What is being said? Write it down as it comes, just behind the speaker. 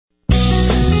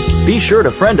Be sure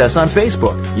to friend us on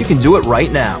Facebook. You can do it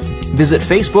right now. Visit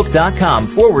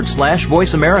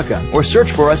facebook.com/Voice America or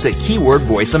search for us at keyword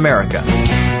Voice America.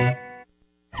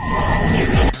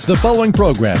 The following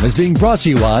program is being brought to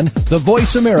you on the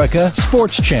Voice America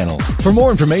Sports Channel. For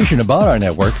more information about our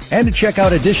network and to check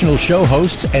out additional show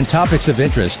hosts and topics of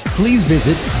interest, please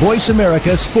visit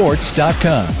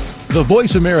voiceamericasports.com. The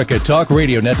Voice America Talk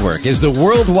Radio Network is the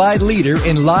worldwide leader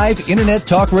in live Internet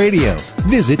talk radio.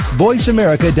 Visit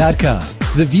voiceamerica.com.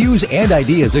 The views and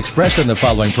ideas expressed on the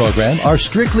following program are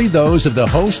strictly those of the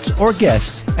hosts or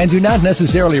guests and do not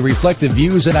necessarily reflect the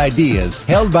views and ideas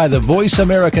held by the Voice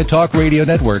America Talk Radio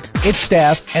Network, its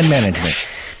staff, and management.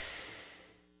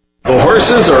 The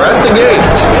horses are at the gate.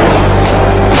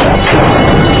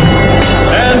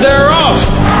 And they're off!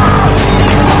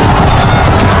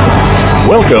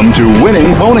 Welcome to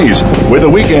Winning Ponies. With a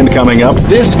weekend coming up,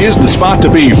 this is the spot to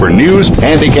be for news,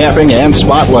 handicapping, and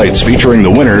spotlights featuring the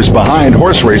winners behind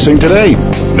horse racing today.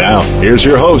 Now, here's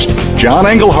your host, John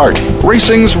Englehart,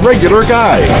 racing's regular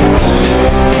guy.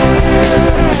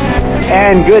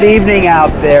 And good evening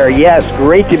out there. Yes,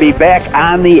 great to be back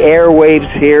on the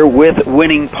airwaves here with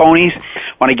Winning Ponies.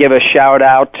 Want to give a shout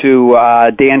out to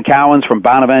Dan Cowens from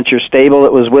Bonaventure Stable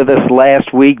that was with us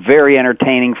last week. Very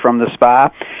entertaining from the spa.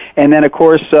 And then, of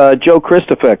course, Joe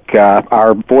Christophic,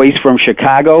 our voice from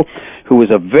Chicago, who was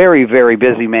a very, very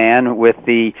busy man with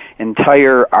the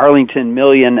entire Arlington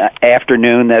Million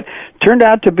afternoon that turned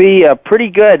out to be pretty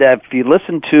good. If you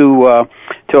listen to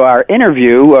our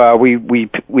interview, we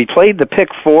played the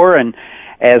pick four, and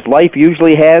as life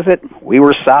usually has it, we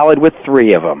were solid with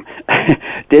three of them.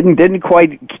 Didn't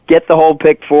quite get the whole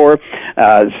pick four.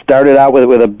 Started out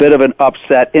with a bit of an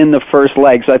upset in the first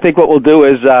leg. So I think what we'll do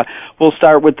is we'll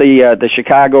start with the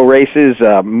Chicago races,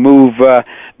 move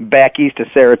back east to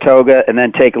Saratoga, and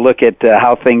then take a look at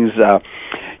how things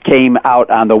came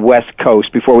out on the West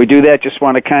Coast. Before we do that, just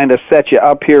want to kind of set you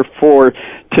up here for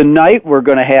tonight. We're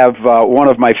going to have one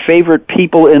of my favorite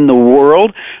people in the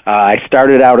world. I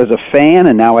started out as a fan,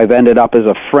 and now I've ended up as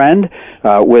a friend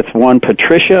with one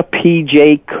Patricia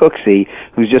P.J. Cooksey,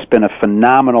 who's just been a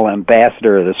phenomenal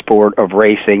ambassador of the sport of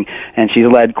racing, and she's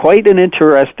led quite an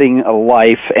interesting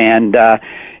life, and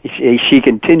she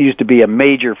continues to be a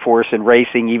major force in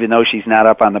racing, even though she's not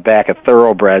up on the back of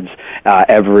thoroughbreds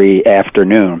every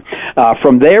afternoon.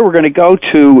 From there, we're going to go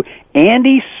to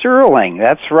Andy Serling.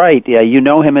 That's right. You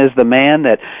know him as the man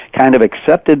that kind of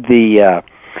accepted the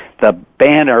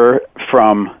banner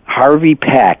from Harvey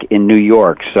Pack in New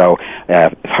York. So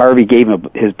if Harvey gave him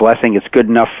his blessing, it's good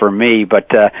enough for me.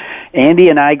 But Andy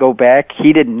and I go back.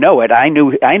 He didn't know it. I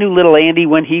knew little Andy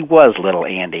when he was little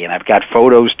Andy, and I've got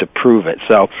photos to prove it.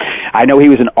 So I know he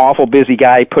was an awful busy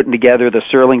guy putting together the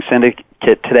Serling Syndicate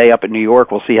today up in New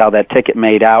York. We'll see how that ticket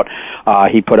made out.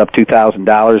 He put up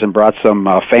 $2,000 and brought some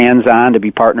fans on to be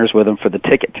partners with him for the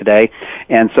ticket today.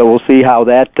 And so we'll see how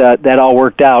that all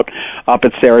worked out up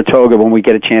at Saratoga when we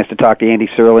get a chance to talk to Andy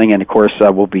Serling. And, of course,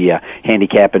 we'll be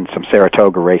handicapping some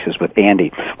Saratoga races with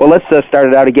Andy. Well, let's start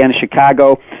it out again in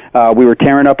Chicago. We were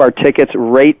tearing up our tickets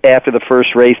right after the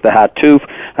first race, the Hot Tooth.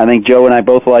 I think Joe and I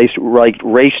both liked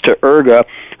Race to Urga,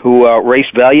 who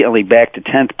raced valiantly back to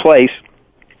 10th place.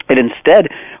 And instead,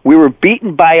 we were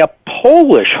beaten by a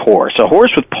Polish horse, a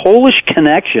horse with Polish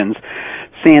connections.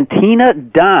 Santina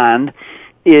Don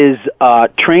is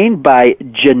trained by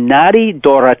Gennady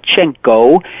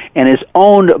Dorochenko and is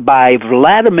owned by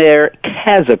Vladimir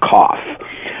Kazakov.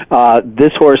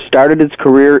 This horse started its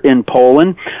career in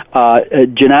Poland.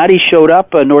 Gennady showed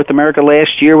up in North America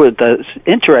last year with an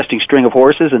interesting string of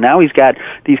horses, and now he's got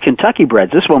these Kentucky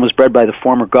breds. This one was bred by the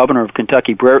former governor of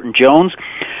Kentucky, Brereton Jones.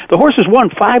 The horse has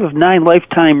won 5 of 9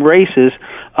 lifetime races,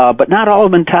 but not all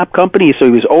of them in top company, so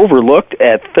he was overlooked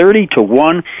at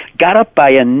 30-1, got up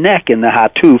by a neck in the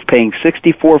Hot Tooth, paying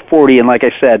 $64.40, and like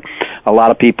I said, a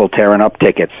lot of people tearing up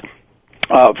tickets.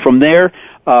 From there,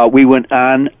 we went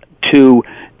on to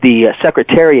the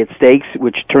Secretariat Stakes,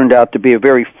 which turned out to be a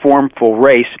very formful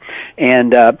race.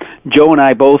 And Joe and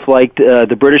I both liked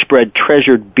the British-bred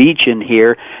Treasured Beach in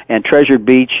here, and Treasured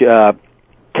Beach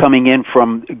coming in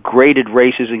from graded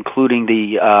races, including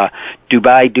the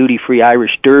Dubai Duty-Free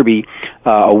Irish Derby,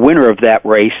 a winner of that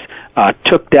race,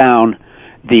 took down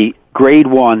the Grade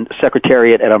 1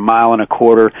 Secretariat at 1.25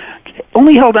 miles.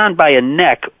 Only held on by a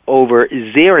neck over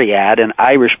Zariad, an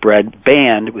Irish-bred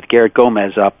band with Garrett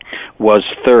Gomez up, was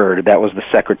third. That was the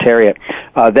Secretariat.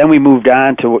 Then we moved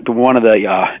on to one of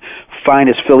the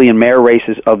finest filly and mare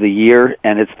races of the year,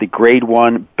 and it's the Grade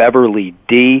 1 Beverly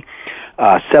D.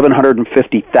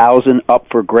 $750,000 up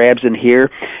for grabs in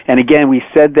here. And again, we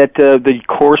said that the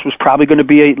course was probably going to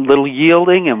be a little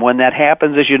yielding, and when that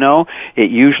happens, as you know,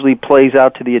 it usually plays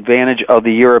out to the advantage of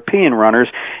the European runners.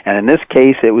 And in this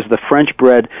case, it was the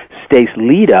French-bred Stace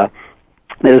Leda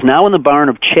that is now in the barn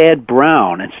of Chad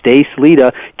Brown. And Stace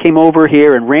Leda came over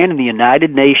here and ran in the United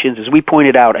Nations, as we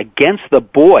pointed out, against the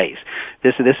boys.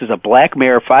 This is a black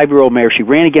mare, 5-year-old mare. She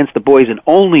ran against the boys and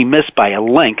only missed by a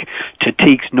link to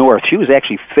Teeks North. She was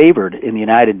actually favored in the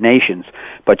United Nations,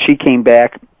 but she came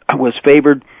back, was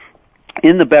favored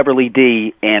in the Beverly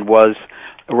D, and was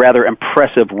a rather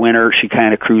impressive winner. She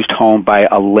kind of cruised home by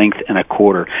a length and a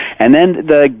quarter. And then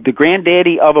the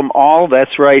granddaddy of them all,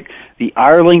 that's right, the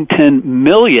Arlington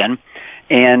Million.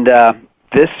 And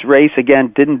this race,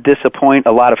 again, didn't disappoint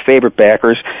a lot of favorite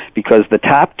backers because the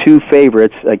top two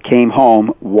favorites came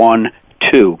home 1-2.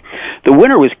 The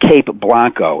winner was Cape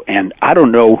Blanco, and I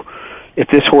don't know if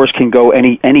this horse can go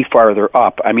any farther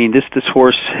up. I mean, this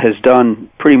horse has done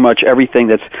pretty much everything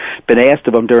that's been asked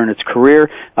of him during its career.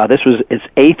 This was its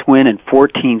 8th win in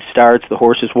 14 starts. The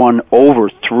horse has won over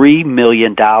 $3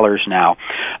 million now.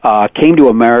 Came to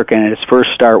America and in his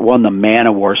first start won the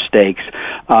Manowar Stakes.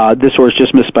 This horse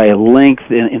just missed by a length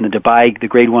in the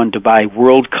Grade 1 Dubai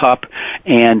World Cup,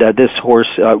 and this horse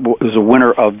was a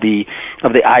winner of the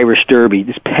Irish Derby.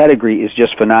 This pedigree is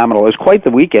just phenomenal. It was quite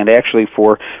the weekend, actually,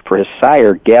 for his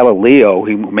sire, Galileo,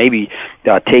 who may be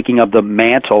taking up the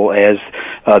mantle as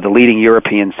the leading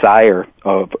European sire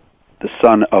of the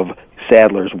son of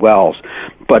Sadler's Wells.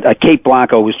 But Cape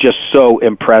Blanco was just so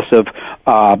impressive,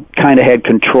 kind of had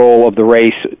control of the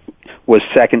race, was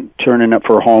second turning up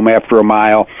for home after a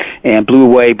mile, and blew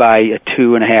away by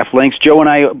 2.5 lengths. Joe and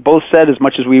I both said, as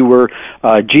much as we were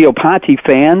Gio Ponti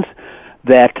fans,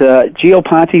 that Gio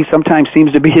Ponti sometimes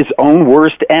seems to be his own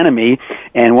worst enemy,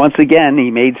 and once again,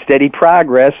 he made steady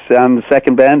progress on the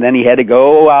second bend, then he had to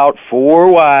go out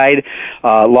 4 wide,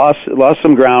 lost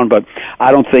some ground, but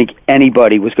I don't think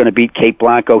anybody was going to beat Cape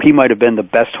Blanco. He might have been the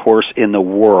best horse in the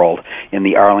world in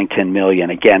the Arlington Million.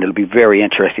 Again, it'll be very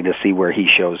interesting to see where he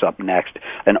shows up next.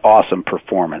 An awesome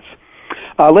performance.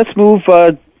 Let's move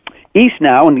east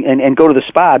now and go to the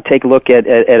Spa, take a look at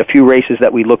a few races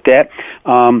that we looked at.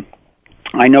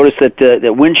 I noticed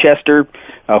that Winchester,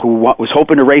 who was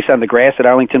hoping to race on the grass at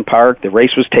Arlington Park, the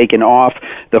race was taken off.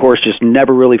 The horse just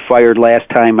never really fired last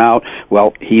time out.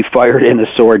 Well, he fired in the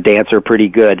Sword Dancer pretty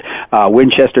good.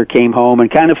 Winchester came home and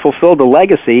kind of fulfilled the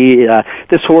legacy.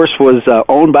 This horse was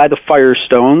owned by the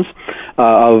Firestones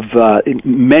of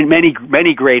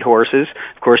many great horses,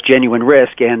 of course, Genuine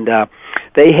Risk, and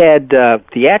they had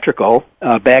Theatrical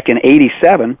back in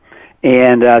 '87.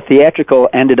 And Theatrical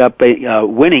ended up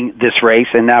winning this race,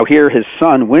 and now here his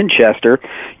son, Winchester,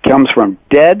 comes from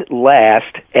dead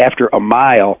last after a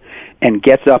mile and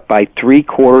gets up by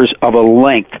 3/4 of a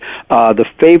length. The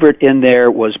favorite in there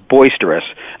was Boisterous,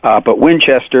 but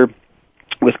Winchester,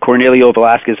 with Cornelio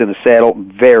Velasquez in the saddle,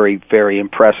 very, very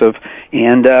impressive,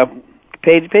 and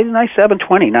paid a nice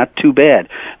 $720, not too bad.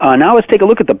 Now let's take a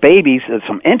look at the babies,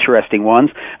 some interesting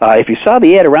ones. If you saw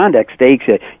the Adirondack Stakes,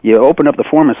 you opened up the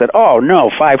form and said, oh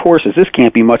no, 5 horses, this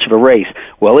can't be much of a race.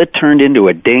 Well, it turned into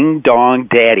a ding-dong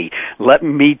daddy. Let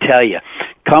me tell you,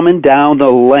 coming down the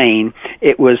lane,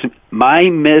 it was My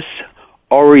Miss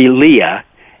Aurelia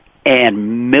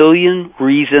and Million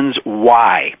Reasons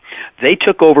Why. They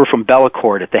took over from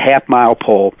Bellacourt at the half-mile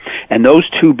pole, and those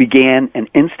two began an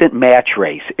instant match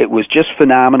race. It was just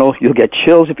phenomenal. You'll get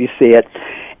chills if you see it.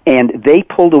 And they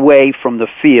pulled away from the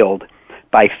field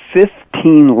by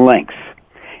 15 lengths.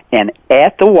 And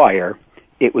at the wire,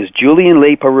 it was Julien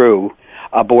Leparoux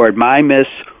aboard My Miss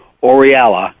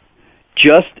Aurelia,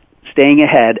 just staying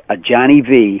ahead of Johnny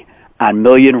V on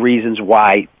Million Reasons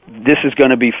Why. This is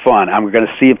going to be fun. I'm going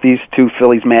to see if these two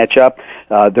fillies match up.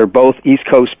 They're both East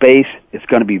Coast based. It's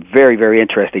going to be very, very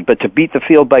interesting. But to beat the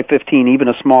field by 15, even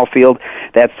a small field,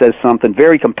 that says something.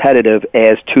 Very competitive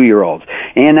as 2-year-olds.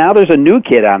 And now there's a new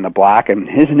kid on the block, and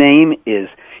his name is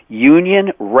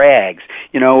Union Rags.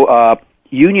 You know,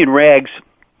 Union Rags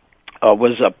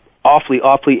was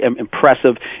awfully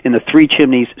impressive in the Three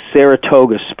Chimneys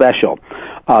Saratoga Special.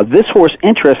 This horse,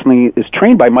 interestingly, is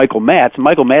trained by Michael Matz.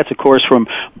 Michael Matz, of course, from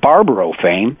Barbaro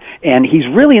fame, and he's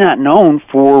really not known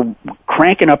for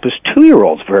cranking up his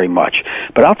 2-year-olds very much.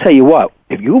 But I'll tell you what,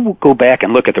 if you go back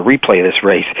and look at the replay of this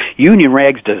race, Union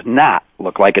Rags does not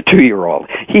look like a 2-year-old.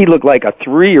 He looked like a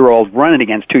 3-year-old running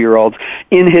against 2-year-olds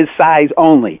in his size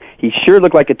only. He sure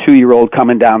looked like a 2-year-old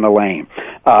coming down the lane.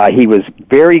 He was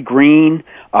very green.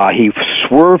 He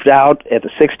swerved out at the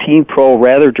 16th pole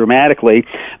rather dramatically,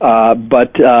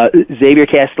 but Xavier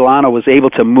Castellano was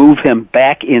able to move him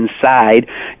back inside,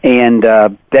 and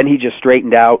then he just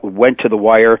straightened out, went to the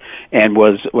wire, and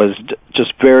was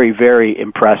just very, very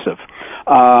impressive.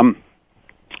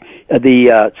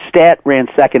 The Stat ran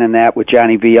second in that with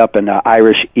Johnny V up, and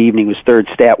Irish Evening was third.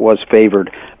 Stat was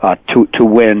favored to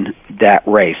win that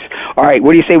race. All right,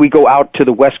 what do you say we go out to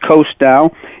the West Coast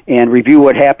now and review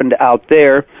what happened out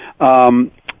there? The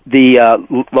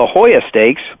La Jolla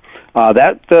Stakes,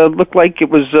 that looked like it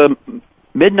was a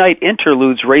midnight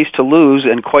interludes race to lose,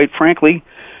 and quite frankly,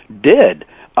 did.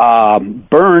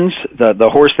 Burns, the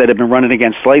horse that had been running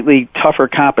against slightly tougher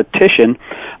competition,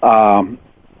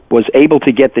 was able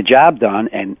to get the job done,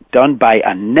 and done by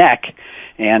a neck,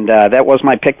 and that was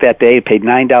my pick that day. It paid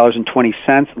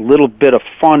 $9.20. Little Bit of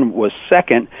Fun was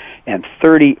second, and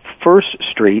 31st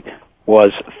Street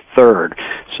was third.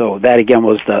 So that again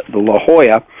was the La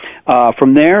Jolla.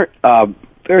 From there,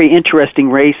 very interesting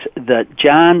race, the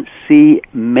John C.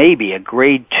 Maybe, a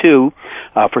grade 2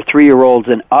 for 3-year-olds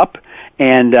and up.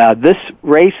 And this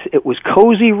race, it was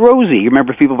Cozy Rosie. You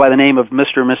remember people by the name of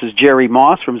Mr. and Mrs. Jerry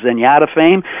Moss from Zenyatta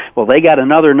fame? Well, they got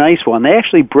another nice one. They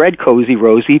actually bred Cozy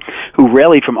Rosie, who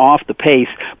rallied from off the pace.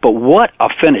 But what a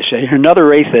finish. Another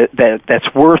race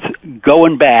that's worth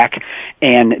going back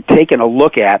and taking a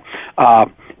look at.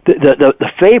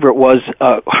 The favorite was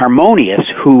Harmonious,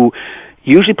 who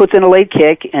usually puts in a late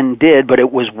kick, and did, but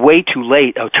it was way too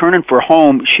late. Turning for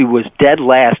home, she was dead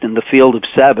last in the field of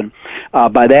 7.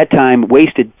 By that time,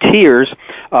 Wasted Tears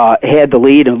had the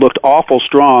lead and looked awful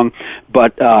strong,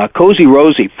 but Cozy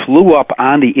Rosie flew up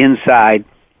on the inside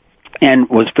and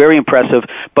was very impressive,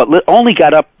 but only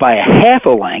got up by a half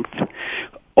a length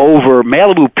over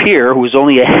Malibu Pier, who was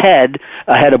only ahead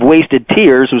of Wasted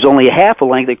Tears, who was only a half a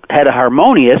length ahead of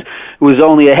Harmonious, who was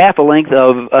only a half a length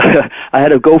of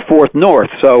ahead of Go Forth North.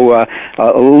 So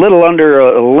a little under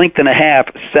a length and a half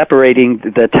separating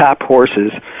the top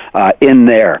horses in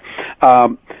there.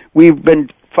 We've been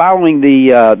following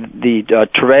the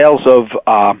travails of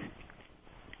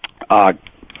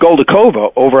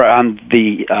Goldakova over on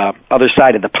the other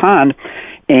side of the pond,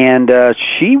 and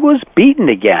she was beaten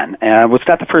again. It's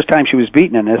not the first time she was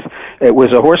beaten in this. It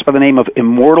was a horse by the name of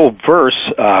Immortal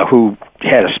Verse, who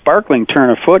had a sparkling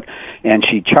turn of foot, and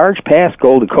she charged past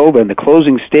Goldakova in the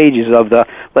closing stages of the,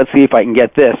 let's see if I can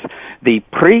get this, the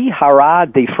Prix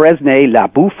Harad de Fresnay La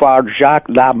Bouffard Jacques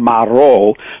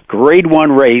Lamarot Grade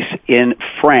 1 race in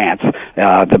France.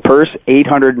 The purse,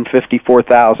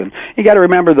 $854,000. You got to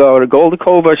remember, though, the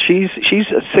Goldakova, she's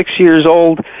 6 years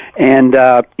old, and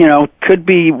could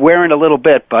be wearing a little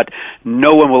bit, but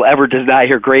no one will ever deny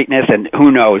her greatness, and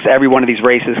who knows, every one of these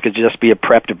races could just be a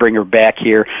prep to bring her back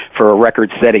here for a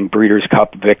record-setting Breeders'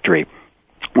 Cup victory.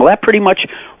 Well, that pretty much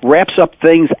wraps up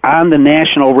things on the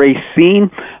national race scene.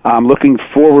 I'm looking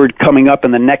forward, coming up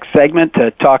in the next segment,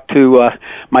 to talk to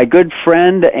my good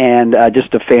friend and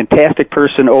just a fantastic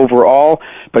person overall,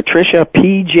 Patricia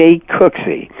P.J.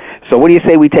 Cooksey. So what do you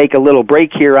say we take a little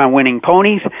break here on Winning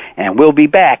Ponies, and we'll be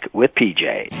back with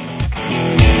P.J.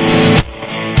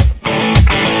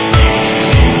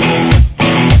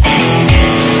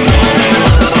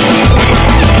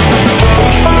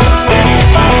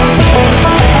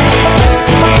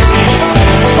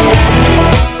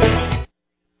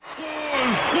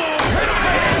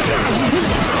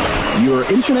 Your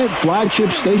internet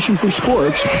flagship station for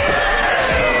sports.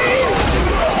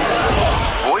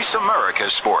 Voice America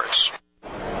Sports.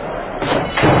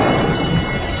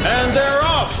 And they're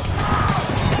off!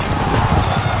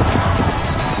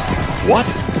 What?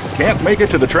 Can't make it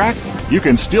to the track? You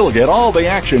can still get all the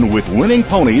action with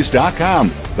winningponies.com,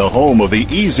 the home of the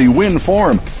easy win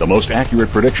form, the most accurate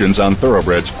predictions on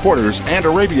thoroughbreds, quarters, and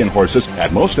Arabian horses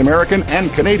at most American and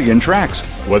Canadian tracks.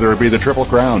 Whether it be the Triple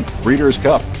Crown, Breeders'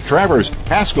 Cup, Travers,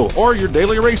 Haskell, or your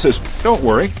daily races, don't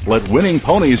worry. Let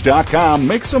winningponies.com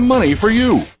make some money for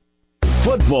you.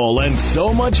 Football and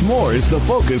so much more is the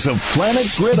focus of Planet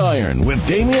Gridiron with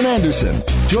Damian Anderson.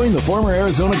 Join the former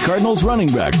Arizona Cardinals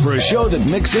running back for a show that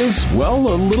mixes, well,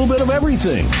 a little bit of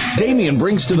everything. Damian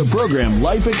brings to the program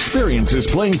life experiences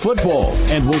playing football,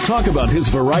 and we'll talk about his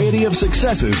variety of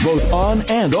successes both on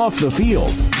and off the field.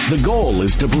 The goal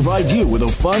is to provide you with a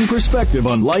fun perspective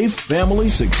on life, family,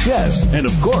 success, and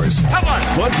of course,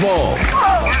 football.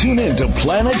 Tune in to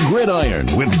Planet Gridiron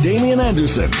with Damian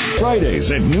Anderson,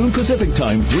 Fridays at noon Pacific Pacific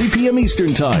Time, 3 p.m.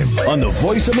 Eastern Time on the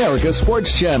Voice America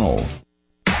Sports Channel.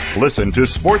 Listen to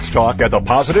Sports Talk at the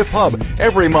Positive Pub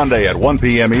every Monday at 1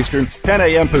 p.m. Eastern, 10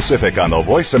 a.m. Pacific on the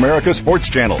Voice America Sports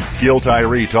Channel. Gil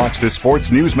Tyree talks to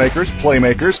sports newsmakers,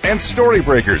 playmakers, and story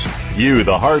breakers. You,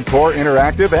 the hardcore,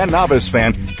 interactive, and novice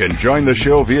fan, can join the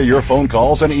show via your phone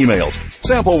calls and emails.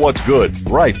 Sample what's good,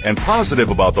 right, and positive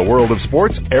about the world of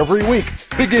sports every week.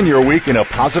 Begin your week in a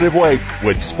positive way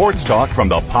with Sports Talk from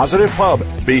the Positive Pub.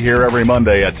 Be here every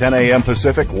Monday at 10 a.m.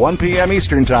 Pacific, 1 p.m.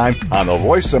 Eastern Time on the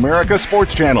Voice America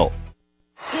Sports Channel.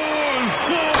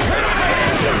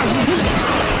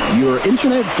 Your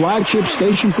internet flagship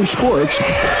station for sports.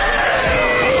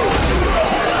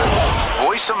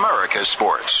 Voice America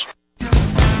Sports.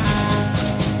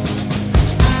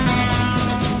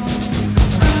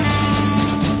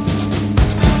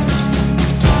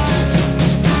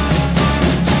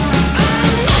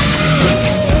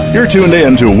 You're tuned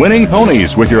in to Winning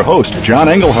Ponies with your host, John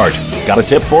Englehart. Got a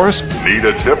tip for us? Need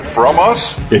a tip from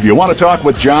us? If you want to talk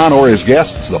with John or his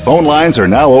guests, the phone lines are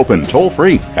now open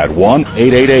toll-free at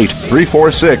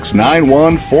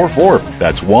 1-888-346-9144.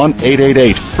 That's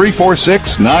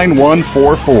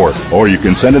 1-888-346-9144. Or you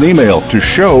can send an email to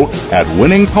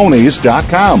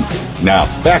show@winningponies.com. Now,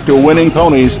 back to Winning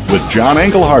Ponies with John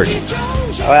Englehart.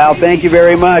 Well, thank you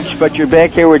very much. But you're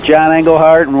back here with John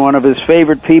Englehart and one of his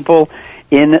favorite people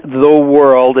in the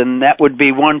world, and that would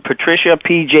be one Patricia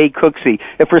P.J. Cooksey.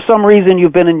 If for some reason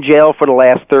you've been in jail for the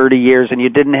last 30 years and you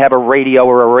didn't have a radio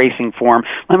or a racing form,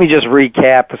 let me just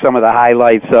recap some of the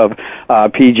highlights of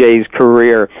P.J.'s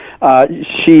career.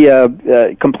 She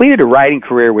completed a riding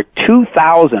career with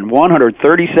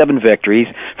 2,137 victories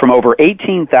from over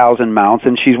 18,000 mounts,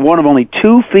 and she's one of only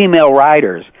 2 female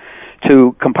riders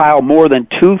to compile more than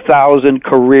 2,000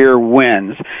 career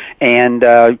wins. And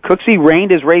Cooksey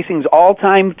reigned as racing's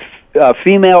all-time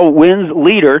female wins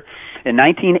leader in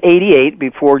 1988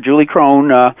 before Julie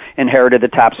Crone inherited the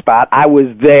top spot. I was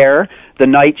there the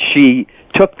night she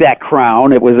took that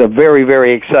crown. It was a very,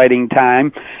 very exciting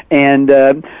time. And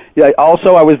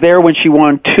also, I was there when she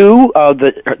won 2 of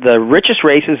the richest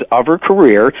races of her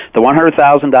career, the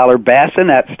 $100,000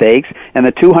 Bassinet Stakes and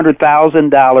the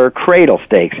 $200,000 Cradle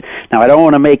Stakes. Now, I don't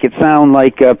want to make it sound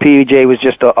like PJ was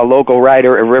just a local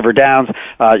rider at River Downs.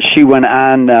 She went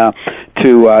on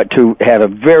to have a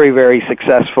very, very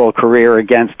successful career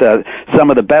against some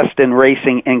of the best in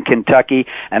racing in Kentucky,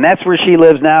 and that's where she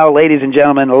lives now. Ladies and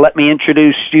gentlemen, let me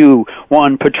introduce you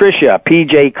one Patricia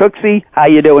P.J. Cooksey. How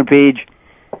you doing, Paige?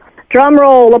 Drum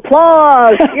roll,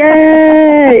 applause,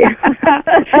 yay!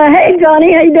 Hey,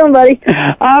 Johnny, how you doing, buddy?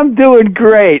 I'm doing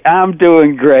great. I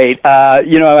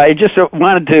just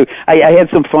wanted to. I had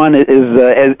some fun as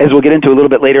we'll get into a little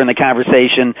bit later in the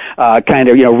conversation.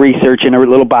 Researching a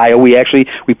little bio. We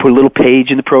put a little page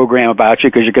in the program about you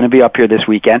because you're going to be up here this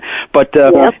weekend. But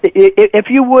if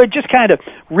you would just kind of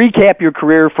recap your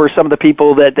career for some of the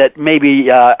people that maybe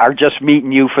are just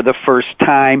meeting you for the first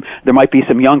time. There might be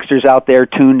some youngsters out there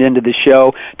tuned into the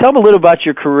show. Tell them a little about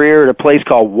your career at a place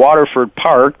called Waterford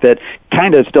Park that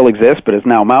kind of still exists but is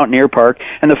now Mountaineer Park,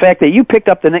 and the fact that you picked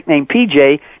up the nickname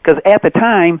PJ because at the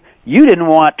time you didn't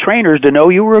want trainers to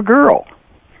know you were a girl.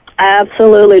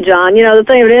 Absolutely, John. The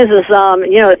thing of it is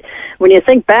when you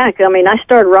think back, I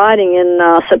started riding in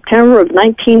September of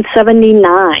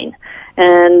 1979.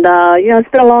 And, it's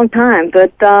been a long time,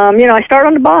 but, I started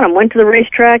on the bottom, went to the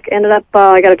racetrack, ended up,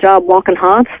 I got a job walked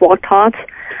Hots.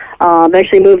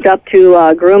 Eventually moved up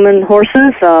to grooming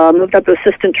horses, moved up to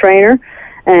assistant trainer,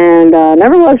 and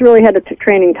never really had a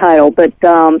training title. But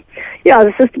I was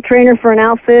assistant trainer for an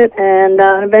outfit, and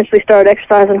eventually started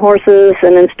exercising horses,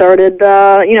 and then started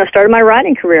my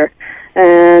riding career.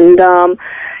 And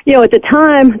at the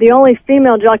time, the only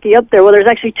female jockey up there, well, there's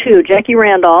actually 2, Jackie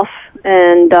Randolph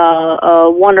and a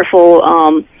wonderful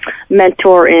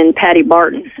mentor in Patty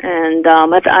Barton. And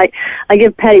I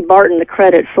give Patty Barton the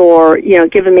credit for,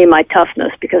 giving me my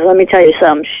toughness, because let me tell you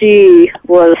something, she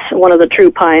was one of the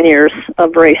true pioneers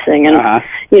of racing. And,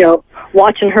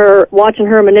 watching her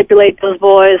manipulate those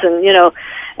boys and,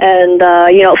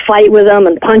 fight with them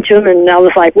and punch them, and I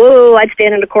was like, whoa, I'd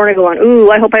stand in the corner going, ooh,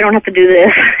 I hope I don't have to do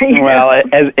this. Well,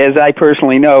 as I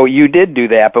personally know, you did do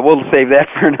that, but we'll save that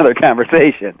for another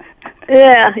conversation.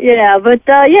 Yeah, but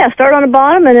start on the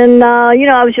bottom, and then,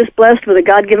 I was just blessed with a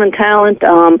God-given talent,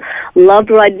 loved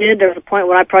what I did. There was a point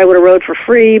when I probably would have rode for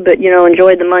free, but,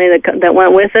 enjoyed the money that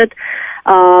went with it.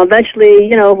 Eventually,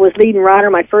 was leading rider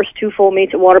my first 2 full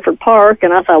meets at Waterford Park,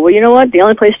 and I thought, well, you know what? The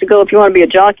only place to go if you want to be a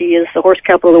jockey is the horse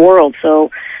capital of the world.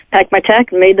 So packed my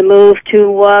tack and made the move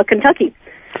to Kentucky.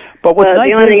 But what's nice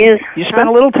the only thing is, you spent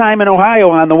a little time in Ohio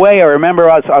on the way. I remember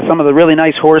I saw some of the really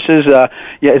nice horses. As a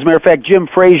matter of fact, Jim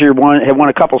Frazier had won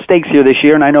a couple stakes here this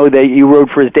year, and I know that you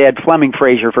rode for his dad, Fleming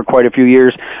Frazier, for quite a few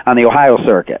years on the Ohio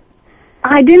circuit.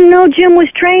 I didn't know Jim was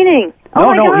training.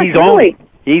 No, gosh, he's really? owning.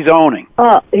 He's owning.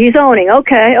 He's owning.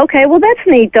 Okay. Well, that's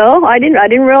neat, though. I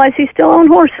didn't realize he still owned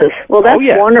horses. Well, that's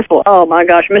wonderful. Oh my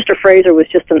gosh, Mr. Fraser was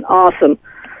just an awesome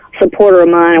supporter of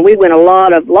mine, and we win a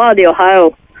lot of the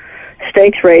Ohio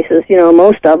stakes races.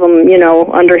 Most of them,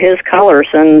 under his colors,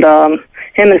 and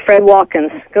him and Fred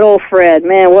Watkins. Good old Fred.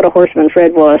 Man, what a horseman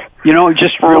Fred was.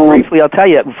 Just real briefly, I'll tell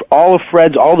you, all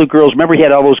the girls, remember he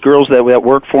had all those girls that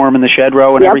worked for him in the shed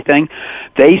row and everything?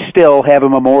 They still have a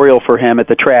memorial for him at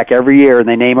the track every year, and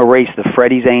they name a race the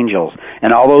Freddie's Angels.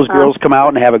 And all those girls come out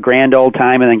and have a grand old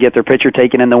time and then get their picture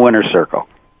taken in the winner's circle.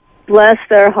 Bless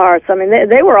their hearts. I mean,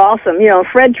 they were awesome.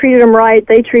 Fred treated them right.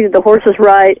 They treated the horses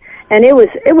right. And it was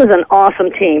an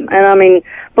awesome team. And I mean,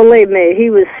 believe me, he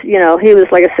was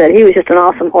like I said, he was just an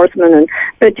awesome horseman.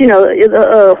 But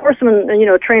horsemen,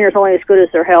 trainers only as good as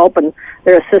their help and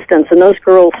their assistants. And those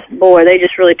girls, boy, they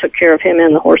just really took care of him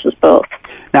and the horses both.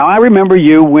 Now, I remember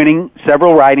you winning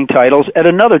several riding titles at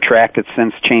another track that's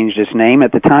since changed its name.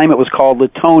 At the time, it was called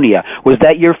Latonia. Was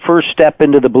that your first step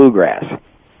into the bluegrass?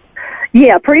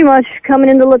 Yeah, pretty much coming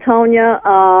into Latonia.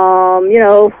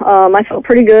 I felt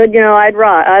pretty good. I'd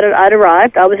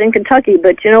arrived. I was in Kentucky,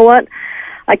 but you know what?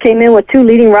 I came in with 2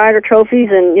 leading rider trophies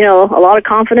and, a lot of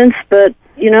confidence, but,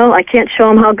 I can't show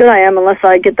them how good I am unless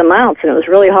I get the mounts, and it was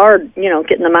really hard,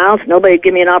 getting the mounts. Nobody would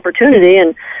give me an opportunity,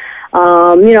 and,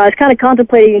 I was kind of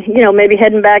contemplating, maybe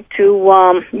heading back to,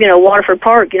 Waterford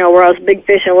Park, where I was big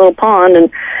fish in a little pond,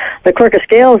 and the Clerk of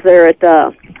Scales there at,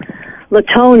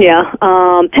 Latonia,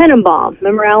 Tenenbaum.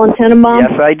 Remember Alan Tenenbaum?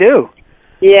 Yes, I do.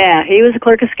 Yeah, he was the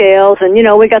Clerk of Scales, and,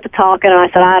 we got to talking, and I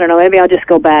said, I don't know, maybe I'll just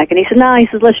go back. And he said, no,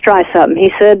 let's try something. He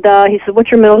said,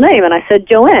 what's your middle name? And I said,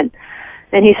 Joanne.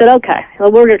 And he said, okay,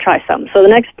 well, we're going to try something. So the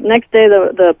next day,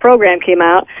 the program came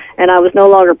out, and I was no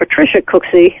longer Patricia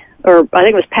Cooksey, or I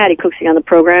think it was Patty Cooksey on the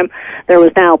program. There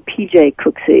was now P.J.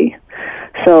 Cooksey.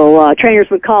 So trainers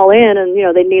would call in, and,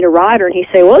 they'd need a rider, and he'd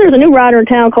say, well, there's a new rider in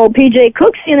town called P.J.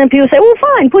 Cooksey, and then people would say, well,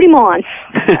 fine, put him on.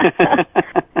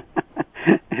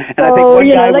 And I think one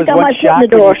guy was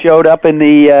shocked when he showed up in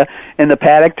the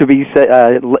paddock to be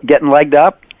getting legged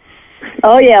up.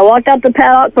 Oh, yeah, I walked out the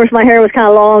paddock. Of course, my hair was kind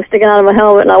of long, sticking out of my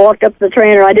helmet, and I walked up to the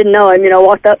trainer. I didn't know him,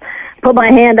 walked up, put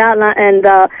my hand out,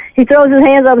 and he throws his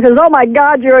hands up and says, oh, my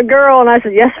God, you're a girl. And I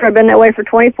said, yes, sir, I've been that way for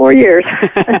 24 years.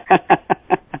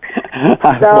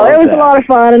 So it was a lot of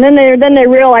fun. And then they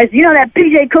realized, that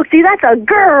P.J. Cooksey, that's a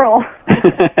girl.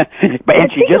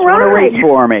 And she just won a race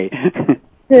for me.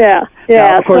 Yeah.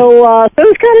 Now, so it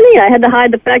was kind of neat. I had to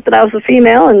hide the fact that I was a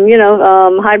female and,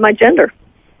 hide my gender.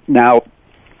 Now,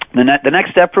 the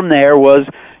next step from there was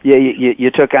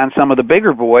you took on some of the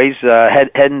bigger boys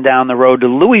heading down the road to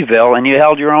Louisville, and you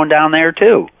held your own down there,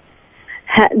 too.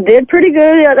 Did pretty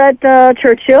good at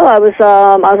Churchill. I was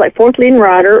like 4th leading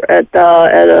rider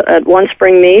at one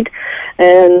spring meet,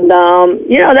 and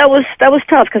that was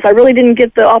tough because I really didn't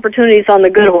get the opportunities on the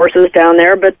good horses down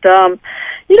there. But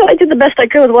I did the best I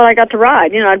could with what I got to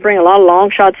ride. I'd bring a lot of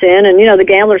long shots in, and the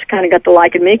gamblers kind of got to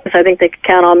liking me because I think they could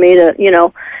count on me to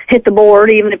hit the board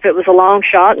even if it was a long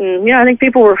shot. And I think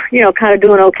people were kind of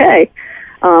doing okay,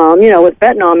 with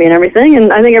betting on me and everything.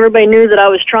 And I think everybody knew that I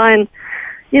was trying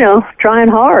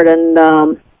hard, and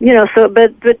so,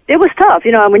 but it was tough,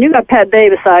 when you got Pat Day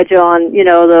beside you on,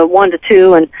 the 1 to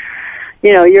 2, and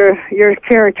you're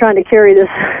trying to carry this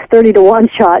 30 to 1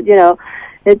 shot,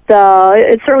 it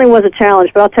certainly was a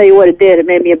challenge. But I'll tell you what it did. It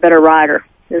made me a better rider,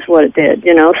 is what it did.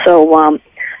 So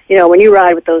when you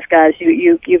ride with those guys,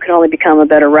 you can only become a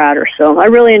better rider. So I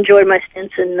really enjoyed my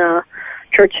stints in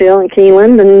Churchill and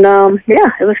Keeneland, and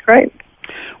it was great.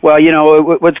 Well,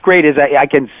 what's great is I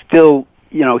can still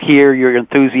hear your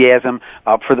enthusiasm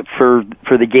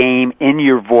for the game in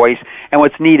your voice. And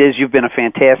what's neat is you've been a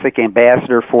fantastic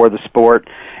ambassador for the sport,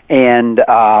 and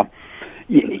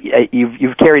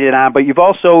you've carried it on. But you've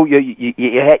also you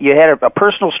had a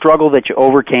personal struggle that you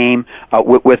overcame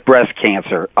with breast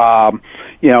cancer.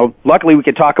 Luckily we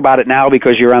can talk about it now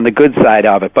because you're on the good side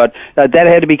of it. But that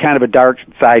had to be kind of a dark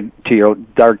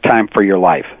time for your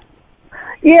life.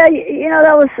 Yeah,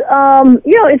 that was,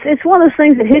 it's one of those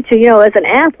things that hit you, as an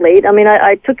athlete. I mean,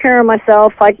 I took care of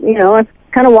myself. I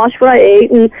kind of watched what I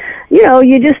ate, and,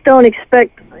 you just don't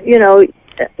expect, you don't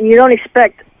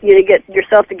expect you to get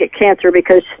yourself to get cancer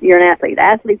because you're an athlete.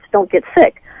 Athletes don't get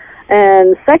sick.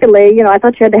 And secondly, I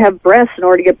thought you had to have breasts in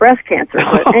order to get breast cancer.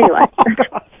 But anyway.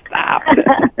 Stop.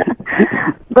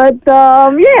 But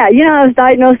yeah, I was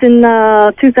diagnosed in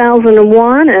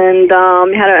 2001 and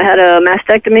had a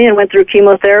mastectomy and went through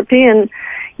chemotherapy. And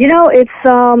it's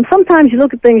sometimes you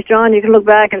look at things, John. You can look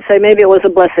back and say maybe it was a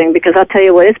blessing, because I'll tell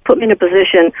you what, it's put me in a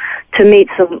position to meet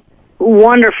some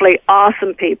wonderfully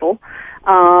awesome people.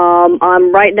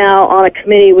 I'm right now on a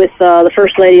committee with the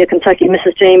First Lady of Kentucky,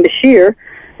 Mrs. Jane Bashir,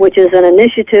 which is an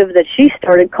initiative that she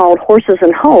started called Horses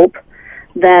and Hope,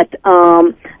 that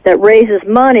raises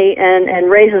money and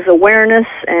raises awareness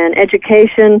and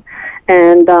education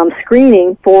and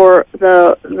screening for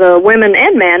the women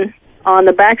and men on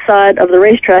the backside of the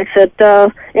racetracks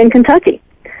in Kentucky.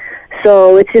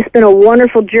 So it's just been a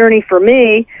wonderful journey for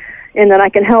me, in that I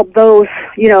can help those,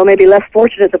 maybe less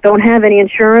fortunate that don't have any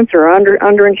insurance or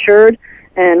underinsured,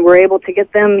 and we're able to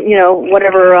get them,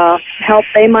 whatever help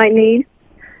they might need.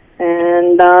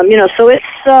 And, so it's,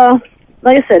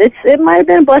 like I said, it might have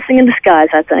been a blessing in disguise,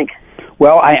 I think.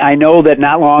 Well, I know that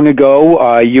not long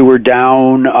ago you were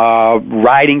down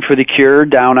riding for the Cure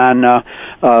down on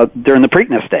during the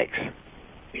Preakness Stakes.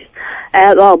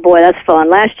 Oh boy, that's fun.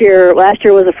 Last year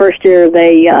was the first year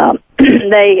they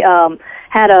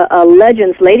had a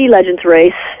Lady Legends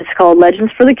race. It's called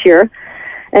Legends for the Cure,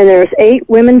 and there's 8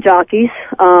 women jockeys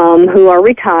who are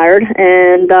retired,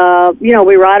 and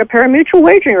we ride a pari-mutuel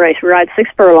wagering race. We ride 6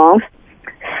 furlongs.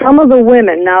 Some of the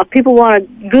women, now if people want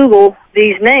to Google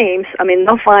these names, I mean,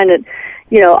 they'll find that,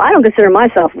 I don't consider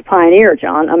myself a pioneer,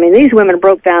 John. I mean, these women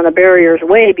broke down the barriers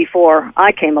way before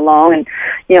I came along, and,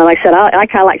 like I said, I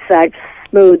kind of like to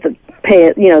smooth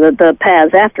the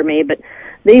paths after me, but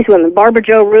these women, Barbara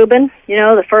Jo Rubin,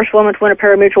 the first woman to win a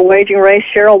pari-mutuel wagering race,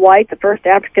 Cheryl White, the first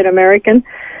African-American,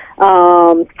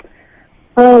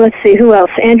 let's see, who else?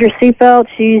 Andrea Seafelt,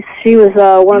 she was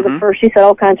one of the first. She set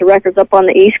all kinds of records up on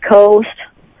the East Coast.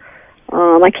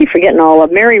 I keep forgetting all of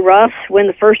them. Mary Russ won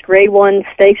the first Grade 1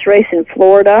 stakes race in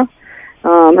Florida.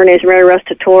 Her name's Mary Russ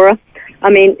Totora. I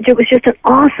mean, it was just an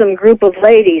awesome group of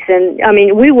ladies. And, I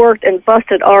mean, we worked and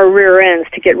busted our rear ends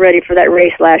to get ready for that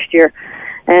race last year.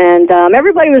 And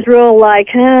everybody was real like,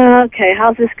 okay,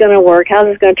 how's this going to work? How's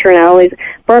this going to turn out?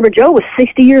 Barbara Jo was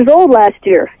 60 years old last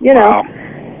year, Wow.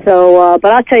 So,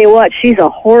 but I'll tell you what, she's a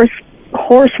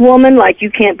horsewoman like you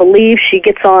can't believe. She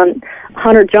gets on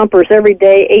 100 jumpers every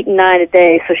day, 8 and 9 a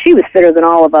day, so she was fitter than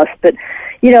all of us. But,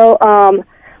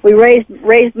 we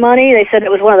raised money. They said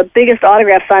it was one of the biggest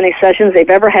autograph signing sessions they've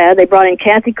ever had. They brought in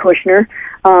Kathy Kushner,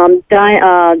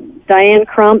 Diane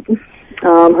Crump,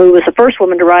 who was the first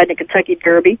woman to ride in the Kentucky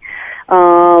Derby.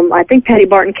 I think Patty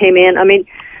Barton came in. I mean,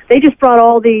 they just brought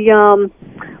all the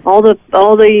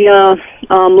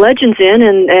legends in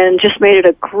and just made it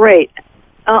a great,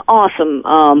 awesome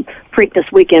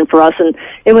Preakness weekend for us. And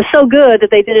it was so good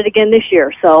that they did it again this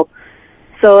year. So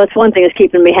that's one thing that's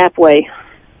keeping me halfway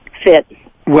fit.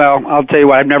 Well, I'll tell you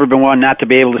what, I've never been one not to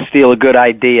be able to steal a good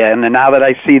idea. And then now that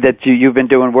I see that you've been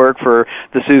doing work for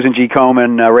the Susan G.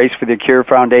 Komen Race for the Cure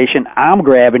Foundation, I'm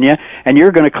grabbing you, and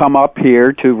you're going to come up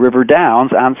here to River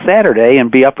Downs on Saturday and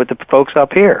be up with the folks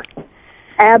up here.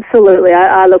 Absolutely.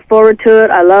 I look forward to it.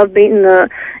 I love meeting the,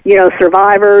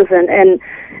 survivors and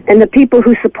the people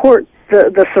who support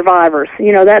the survivors.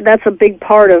 That's a big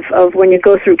part of when you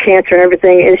go through cancer and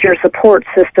everything is your support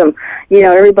system.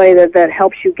 Everybody that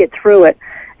helps you get through it.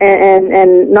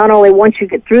 And not only once you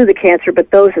get through the cancer,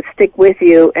 but those that stick with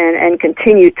you and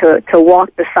continue to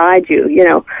walk beside you,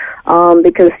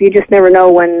 because you just never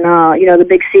know when, the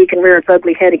big C can rear its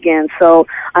ugly head again. So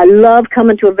I love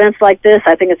coming to events like this.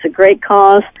 I think it's a great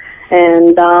cause.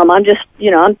 And I'm just,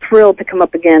 I'm thrilled to come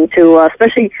up again to,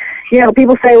 especially,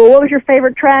 people say, well, what was your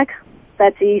favorite track?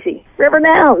 That's easy. River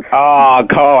Downs. Oh,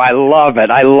 I love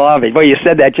it. I love it. Well, you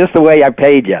said that just the way I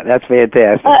paid you. That's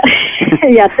fantastic.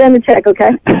 Yeah, send the check, okay?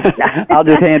 I'll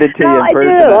just hand it to you. I do.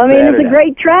 I mean, Saturday. It's a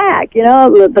great track.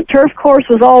 The turf course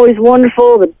was always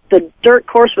wonderful. The dirt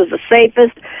course was the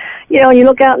safest. You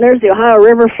look out and there's the Ohio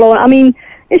River flowing. I mean,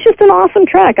 it's just an awesome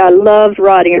track. I loved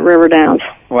riding at River Downs.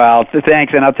 Well,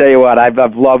 thanks, and I'll tell you what,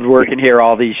 I've loved working here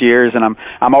all these years, and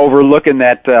I'm overlooking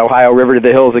that Ohio River to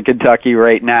the hills of Kentucky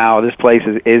right now. This place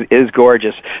is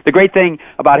gorgeous. The great thing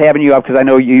about having you up, because I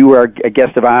know you were a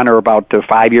guest of honor about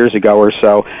 5 years ago or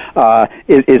so,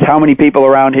 is how many people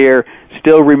around here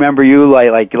still remember you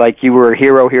like you were a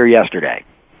hero here yesterday.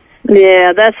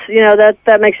 Yeah, that's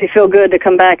that makes me feel good to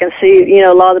come back and see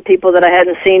a lot of the people that I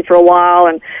hadn't seen for a while,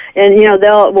 and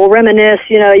we'll reminisce.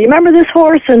 You remember this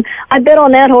horse, and I bet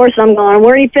on that horse. And I'm going,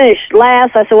 where did he finish?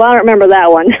 Last. I said, well, I don't remember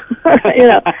that one.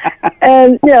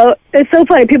 And it's so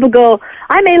funny. People go,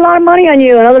 I made a lot of money on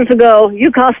you, and others will go, you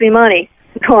cost me money.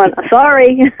 going,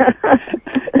 sorry.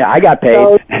 Yeah, I got paid.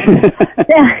 So,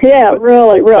 yeah,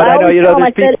 really. But I know,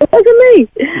 I said, it wasn't me.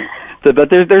 So,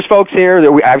 but there's folks here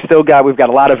that we've got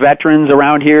a lot of veterans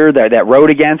around here that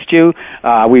rode against you.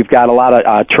 We've got a lot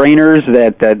of trainers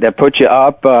that put you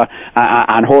up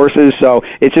on horses. So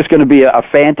it's just going to be a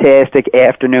fantastic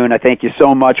afternoon. I thank you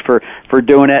so much for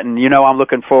doing it, and I'm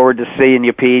looking forward to seeing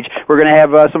you, Peach. We're going to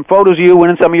have some photos of you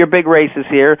winning some of your big races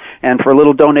here, and for a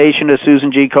little donation to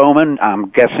Susan G. Komen, I'm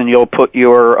guessing you'll put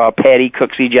your Patty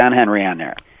Cooksey John Henry on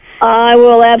there. I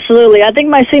will, absolutely. I think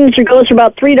my signature goes for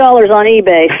about $3 on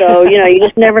eBay, so, you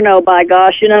just never know, by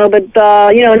gosh, but,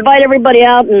 invite everybody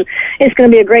out, and it's going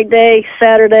to be a great day,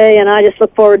 Saturday, and I just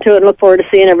look forward to it and look forward to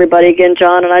seeing everybody again,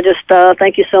 John, and I just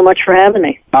thank you so much for having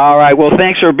me. All right, well,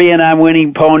 thanks for being on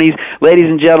Winning Ponies. Ladies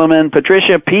and gentlemen,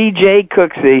 Patricia P.J.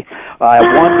 Cooksey,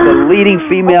 one the leading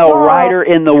female rider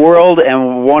in the world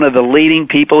and one of the leading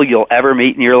people you'll ever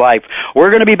meet in your life. We're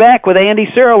going to be back with Andy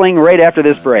Serling right after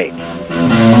this break.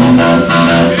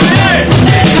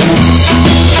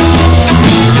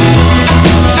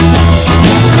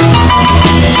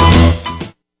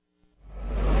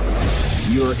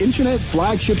 Your internet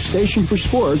flagship station for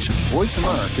sports, Voice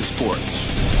America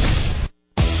Sports.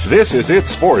 This Is It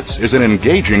Sports is an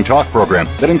engaging talk program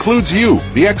that includes you,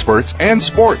 the experts, and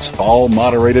sports, all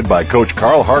moderated by Coach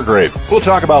Carl Hargrave. We'll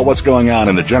talk about what's going on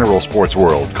in the general sports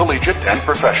world, collegiate and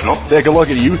professional. Take a look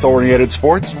at youth-oriented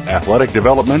sports, athletic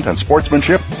development and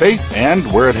sportsmanship, faith,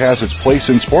 and where it has its place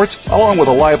in sports, along with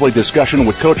a lively discussion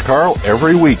with Coach Carl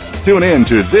every week. Tune in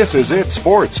to This Is It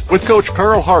Sports with Coach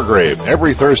Carl Hargrave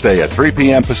every Thursday at 3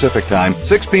 p.m. Pacific Time,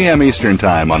 6 p.m. Eastern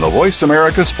Time on the Voice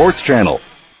America Sports Channel.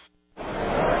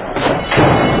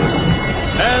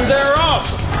 And they're off.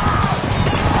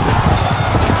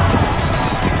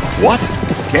 What?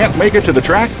 Can't make it to the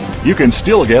track? You can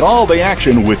still get all the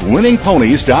action with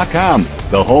winningponies.com,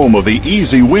 the home of the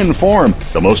easy win form,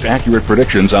 the most accurate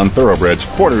predictions on thoroughbreds,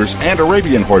 quarters, and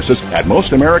Arabian horses at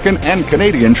most American and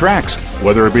Canadian tracks.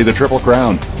 Whether it be the Triple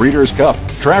Crown, Breeders' Cup,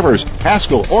 Travers,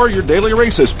 Haskell, or your daily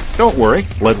races, don't worry,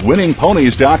 let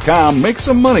winningponies.com make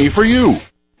some money for you.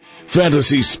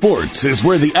 Fantasy sports is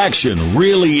where the action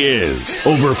really is.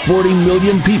 Over 40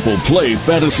 million people play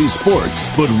fantasy sports,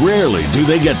 but rarely do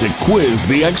they get to quiz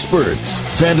the experts.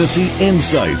 Fantasy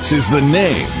Insights is the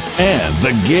name and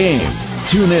the game.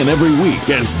 Tune in every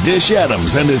week as Dish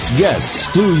Adams and his guests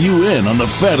clue you in on the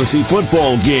fantasy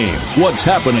football game, what's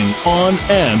happening on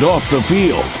and off the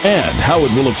field, and how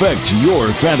it will affect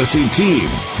your fantasy team.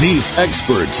 These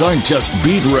experts aren't just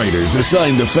beat writers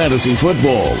assigned to fantasy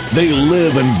football. They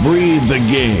live and breathe the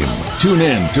game. Tune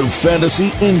in to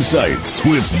Fantasy Insights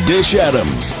with Dish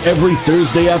Adams every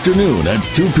Thursday afternoon at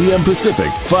 2 p.m.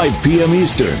 Pacific, 5 p.m.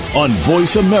 Eastern on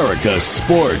Voice America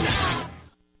Sports.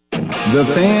 The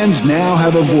fans now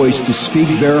have a voice to speak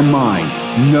their mind.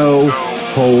 No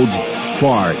holds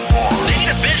barred. They need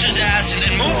to bench his ass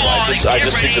and move on. I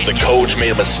just think that the coach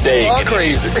made a mistake. Oh,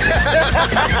 crazy.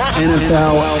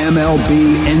 NFL,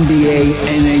 MLB, NBA,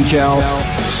 NHL.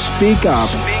 Speak up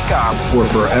or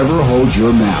forever hold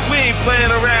your mouth. We ain't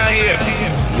playing around here.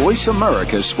 Voice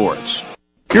America Sports.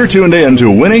 You're tuned in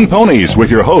to Winning Ponies with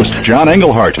your host, John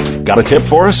Englehart. Got a tip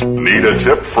for us? Need a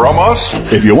tip from us?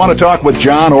 If you want to talk with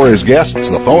John or his guests,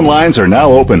 the phone lines are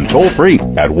now open toll-free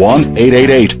at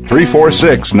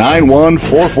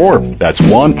 1-888-346-9144. That's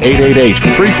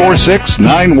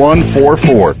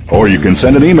 1-888-346-9144. Or you can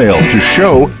send an email to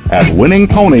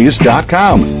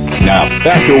show@winningponies.com. Now,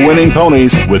 back to Winning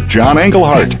Ponies with John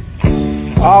Englehart.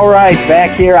 All right,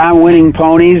 back here on Winning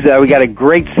Ponies. We got a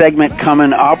great segment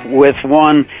coming up with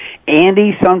one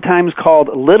Andy, sometimes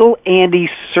called Little Andy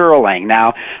Serling.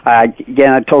 Now,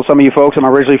 again, I told some of you folks I'm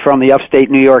originally from the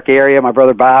upstate New York area. My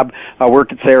brother Bob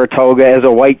worked at Saratoga as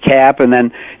a white cap, and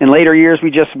then in later years we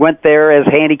just went there as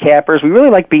handicappers. We really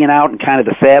like being out in kind of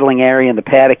the saddling area and the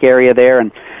paddock area there,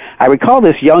 and I recall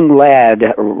this young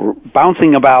lad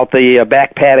bouncing about the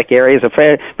back paddock area. As a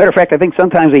matter of fact, I think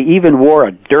sometimes they even wore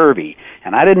a derby.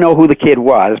 And I didn't know who the kid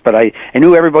was, but I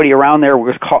knew everybody around there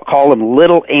was called him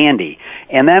Little Andy.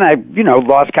 And then I,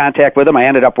 lost contact with him. I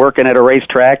ended up working at a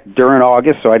racetrack during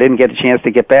August, so I didn't get a chance to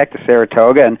get back to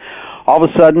Saratoga. And all of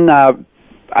a sudden, I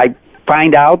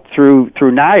find out through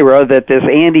Naira that this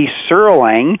Andy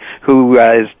Serling, who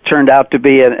has turned out to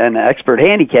be an expert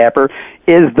handicapper,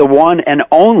 is the one and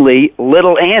only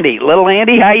Little Andy. Little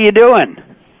Andy, how you doing?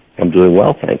 I'm doing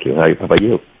well, thank you. How about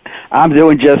you? I'm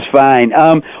doing just fine.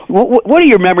 What are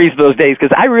your memories of those days?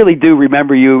 Because I really do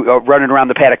remember you running around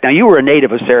the paddock. Now, you were a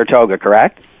native of Saratoga,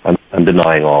 correct? I'm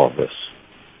denying all of this.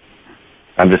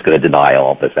 I'm just going to deny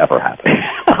all of this ever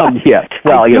happened. Yeah.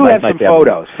 Well, you have some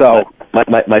photos, so...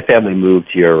 my family moved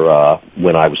here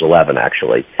when I was 11,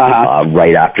 actually,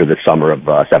 right after the summer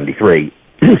of '73.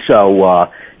 So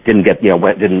didn't get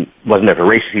wasn't there for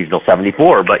race season until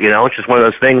 '74. But it's just one of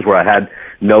those things where I had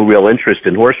no real interest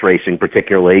in horse racing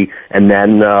particularly. And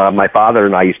then my father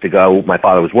and I used to go. My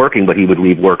father was working, but he would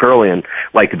leave work early and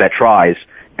like to bet tries.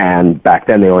 And back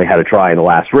then they only had a try in the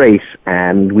last race,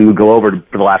 and we would go over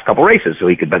for the last couple races so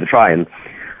he could bet the try. And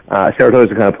Saratoga's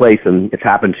the kind of place, and it's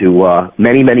happened to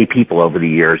many, many people over the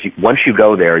years. Once you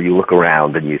go there, you look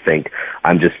around and you think,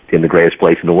 I'm just in the greatest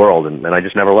place in the world, and I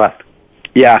just never left.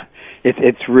 Yeah.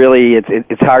 It's really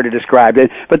hard to describe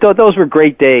it, but those were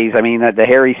great days. I mean, the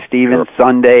Harry Stevens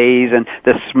Sundays and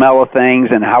the smell of things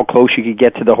and how close you could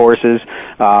get to the horses.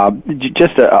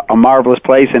 Just a marvelous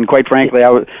place, and quite frankly,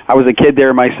 I was a kid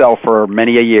there myself for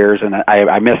many a years, and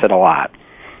I miss it a lot.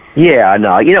 Yeah,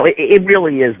 no, it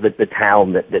really is the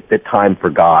town that time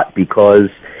forgot, because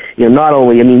not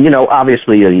only,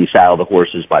 obviously you saddle the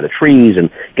horses by the trees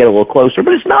and get a little closer,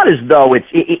 but it's not as though it's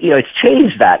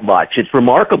changed that much. It's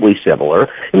remarkably similar.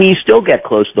 I mean, you still get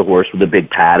close to the horse with a big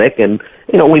paddock, and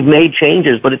we've made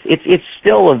changes, but it's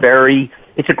still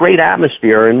it's a great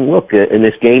atmosphere. And look, in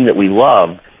this game that we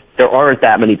love, there aren't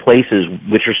that many places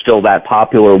which are still that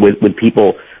popular with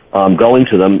people going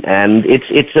to them, and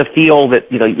it's a feel that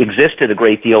existed a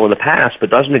great deal in the past, but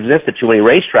doesn't exist at too many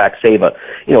racetracks, save a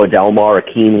Del Mar, a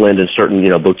Keeneland, and certain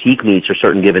boutique meets or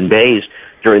certain given days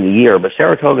during the year. But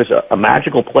Saratoga's a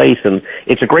magical place, and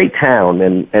it's a great town.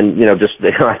 And just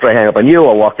after I hang up on you,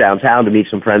 I'll walk downtown to meet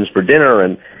some friends for dinner,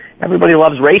 and everybody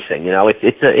loves racing.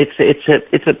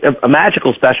 It's a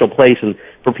magical, special place, and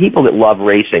for people that love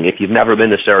racing, if you've never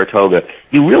been to Saratoga,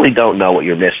 you really don't know what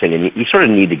you're missing, and you sort of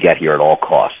need to get here at all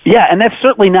costs. Yeah, and that's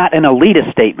certainly not an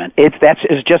elitist statement. It's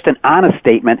just an honest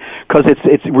statement, because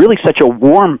it's really such a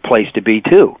warm place to be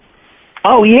too.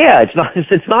 Oh yeah, it's not an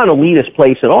elitist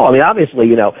place at all. I mean,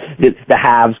 obviously, the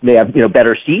haves may have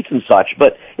better seats and such,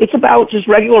 but it's about just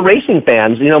regular racing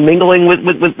fans, mingling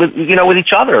with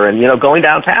each other, and going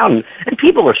downtown, and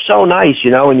people are so nice,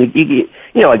 and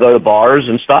I go to bars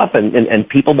and stuff, and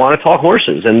people want to talk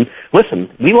horses. And listen,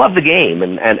 we love the game,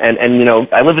 and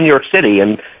I live in New York City,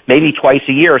 and maybe twice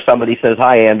a year somebody says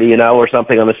hi, Andy, or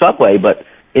something on the subway, but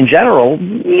in general,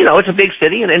 it's a big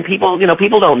city, and people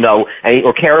don't know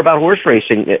or care about horse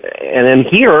racing. And then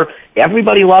here,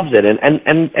 everybody loves it,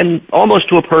 and almost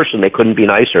to a person, they couldn't be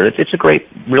nicer. It's a great,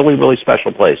 really, really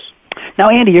special place. Now,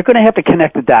 Andy, you're going to have to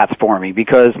connect the dots for me,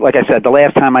 because, like I said, the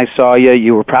last time I saw you,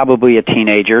 you were probably a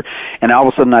teenager, and all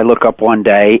of a sudden I look up one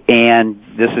day, and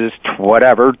this is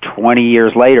 20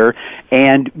 years later,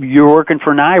 and you're working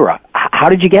for NYRA. How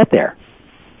did you get there?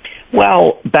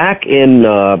 Well, back in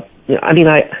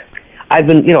I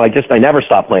never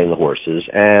stopped playing the horses,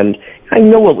 and I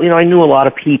knew a lot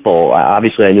of people.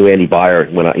 Obviously, I knew Andy Beyer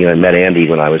when I met Andy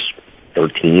when I was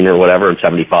 13 or whatever in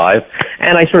 '75,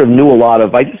 and I sort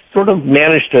of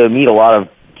managed to meet a lot of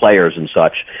players and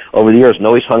such over the years, and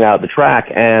always hung out at the track.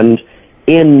 And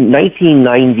in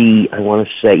 1990, I want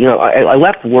to say, I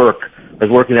left work. I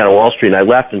was working out of Wall Street, and I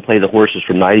left and played the horses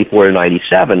from '94 to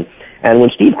 '97. And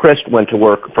when Steve Christ went to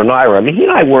work for NYRA, I mean, he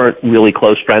and I weren't really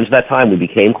close friends at that time. We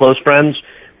became close friends,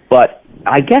 but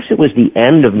I guess it was the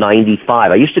end of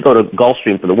 '95. I used to go to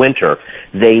Gulfstream for the winter.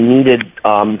 They needed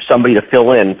somebody to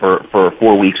fill in for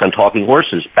 4 weeks on Talking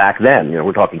Horses back then.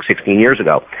 We're talking 16 years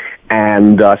ago.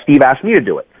 And Steve asked me to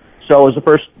do it. So it was the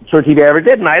first sort of TV I ever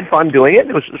did, and I had fun doing it.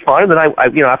 It was fun. And then I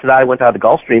after that, I went out to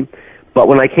Gulfstream. But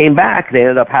when I came back, they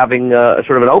ended up having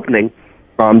sort of an opening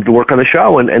to work on the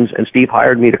show, and Steve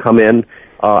hired me to come in,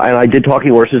 and I did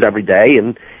Talking Horses every day,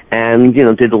 and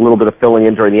did a little bit of filling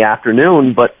in during the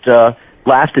afternoon, but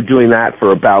lasted doing that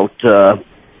for about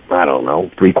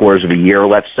 3/4 of a year,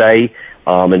 let's say,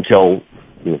 until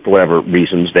for whatever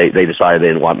reasons they decided they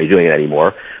didn't want me doing it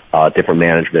anymore. Different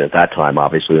management at that time,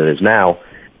 obviously, than it is now.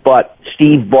 But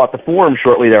Steve bought the Forum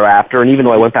shortly thereafter, and even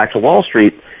though I went back to Wall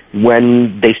Street,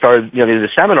 when they started, they did the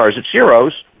seminars at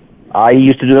Ciro's, I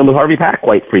used to do them with Harvey Pack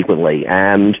quite frequently,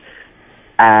 and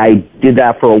I did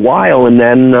that for a while, and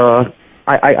then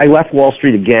I left Wall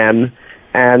Street again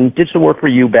and did some work for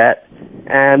UBET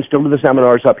and still do the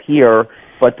seminars up here.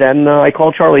 But then I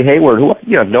called Charlie Hayward, who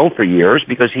I've known for years,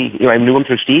 because I knew him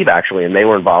through Steve actually, and they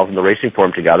were involved in the racing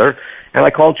forum together. And I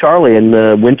called Charlie in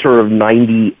the winter of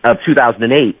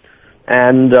 2008.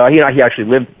 And he actually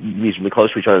lived reasonably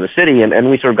close to each other in the city, and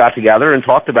we sort of got together and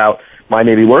talked about my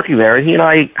maybe working there. And he and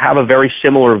I have a very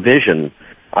similar vision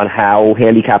on how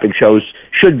handicapping shows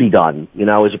should be done,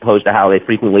 as opposed to how they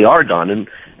frequently are done.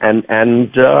 And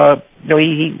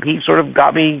he sort of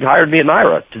hired me at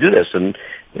NYRA to do this, and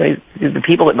the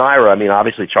people at NYRA, I mean,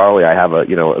 obviously Charlie, I have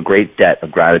a great debt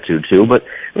of gratitude to, but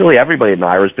really everybody at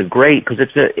NYRA has been great because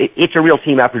it's a real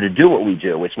team effort to do what we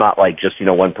do. It's not like just,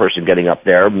 one person getting up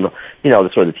there. The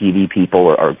sort of the TV people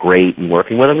are great and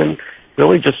working with them, and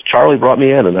really just Charlie brought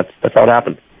me in, and that's how it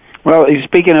happened. Well,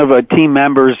 speaking of team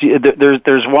members,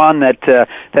 there's one that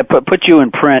put you in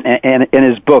print in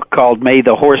his book called "May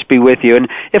the Horse Be With You." And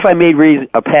if I may read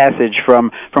a passage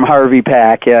from Harvey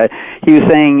Pack, he was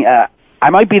saying, I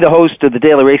might be the host of the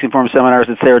Daily Racing Form seminars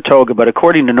at Saratoga, but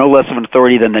according to no less of an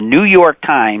authority than the New York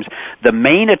Times, the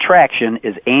main attraction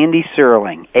is Andy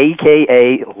Serling,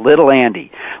 a.k.a. Little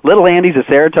Andy. Little Andy's a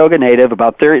Saratoga native.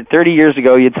 About 30 years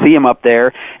ago, you'd see him up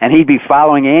there, and he'd be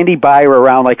following Andy Byer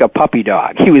around like a puppy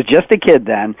dog. He was just a kid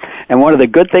then, and one of the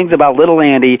good things about Little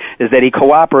Andy is that he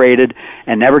cooperated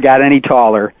and never got any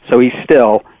taller, so he's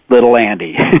still Little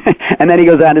Andy. And then he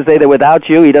goes on to say that without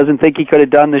you, he doesn't think he could have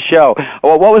done the show.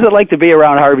 Well, what was it like to be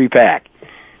around Harvey Pack?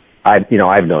 I've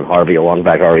known Harvey a long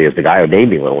back. Harvey is the guy who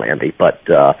named me Little Andy, but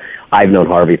I've known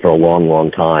Harvey for a long,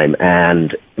 long time.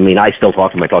 And I mean, I still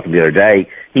talk to him. I talked to him the other day.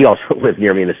 He also lives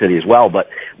near me in the city as well. But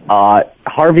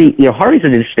Harvey's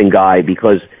an interesting guy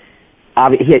because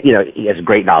he has a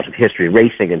great knowledge of history,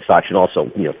 racing and such, and also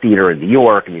theater in New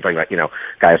York. And you're talking about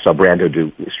guy who saw Brando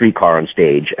do Streetcar on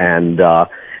stage, and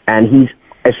he's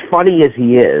as funny as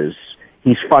he is.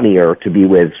 He's funnier to be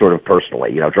with sort of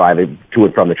personally, driving to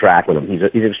and from the track with him. He's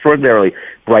an extraordinarily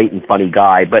bright and funny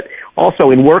guy, but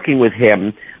also in working with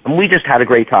him, we just had a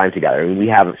great time together. I mean, we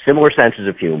have similar senses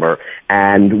of humor,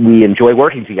 and we enjoy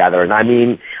working together. And I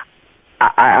mean,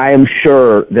 I am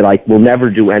sure that I will never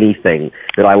do anything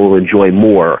that I will enjoy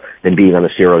more than being on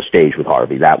the Ciro stage with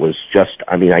Harvey. That was just,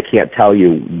 I can't tell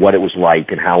you what it was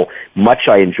like and how much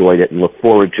I enjoyed it and look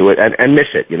forward to it and miss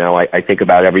it. I think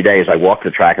about every day as I walk the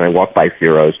track and I walk by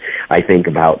Ciro's, I think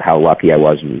about how lucky I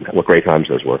was and what great times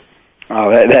those were. Oh,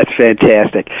 that's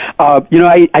fantastic.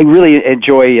 I really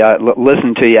enjoy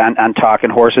listening to you on Talking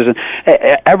Horses. And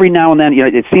every now and then,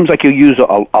 it seems like you use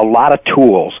a lot of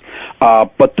tools.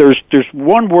 But there's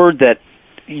one word that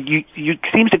you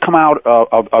seems to come out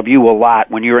of you a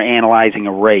lot when you're analyzing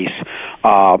a race,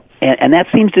 and that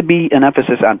seems to be an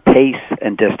emphasis on pace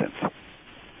and distance.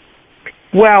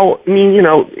 Well,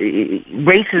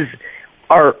 races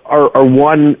are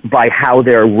won by how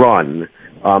they're run.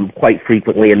 Quite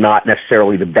frequently, and not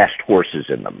necessarily the best horses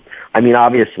in them.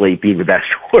 Obviously, being the best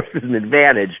horse is an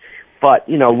advantage, but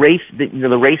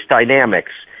the race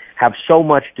dynamics have so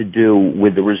much to do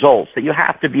with the results that you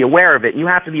have to be aware of it. And you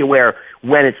have to be aware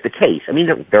when it's the case.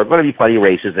 There are going to be plenty of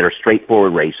races that are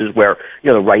straightforward races where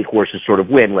the right horses sort of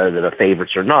win, whether they're the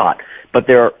favorites or not. But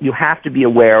you have to be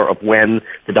aware of when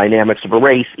the dynamics of a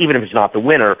race, even if it's not the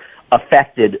winner,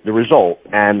 affected the result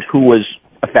and who was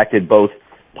affected both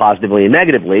positively and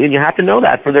negatively, and you have to know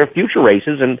that for their future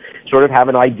races and sort of have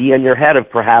an idea in your head of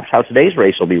perhaps how today's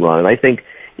race will be run. And I think,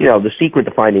 the secret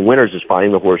to finding winners is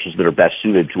finding the horses that are best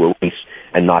suited to a race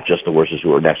and not just the horses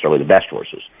who are necessarily the best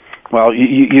horses. Well,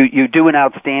 you do an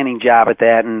outstanding job at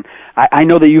that, and I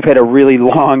know that you've had a really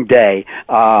long day.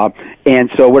 And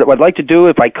so what I'd like to do,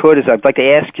 if I could, is I'd like to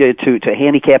ask you to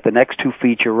handicap the next two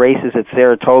feature races at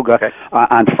Saratoga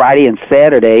on Friday and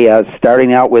Saturday,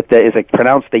 starting out with, is it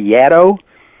pronounced the Yaddo?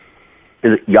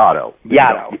 Yaddo.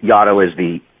 Yaddo. Yaddo is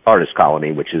the artist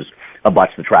colony, which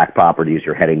abuts the track property as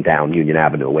you're heading down Union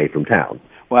Avenue away from town.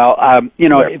 Well,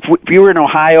 if you were in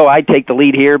Ohio, I'd take the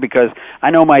lead here because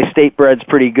I know my state bred's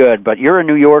pretty good. But you're a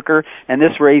New Yorker, and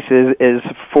this race is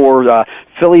for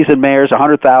fillies and mares,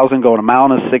 100,000 going a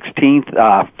mile and a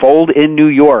 16th, fold in New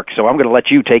York. So I'm going to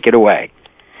let you take it away.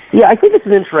 Yeah, I think it's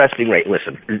an interesting race.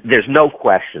 Listen, there's no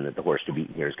question that the horse to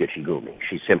beat here is Gitchigumi.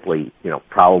 She's simply,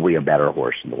 probably a better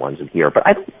horse than the ones in here. But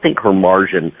I don't think her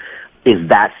margin is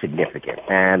that significant.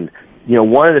 And,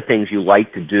 one of the things you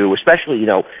like to do, especially,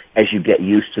 as you get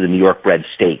used to the New York bred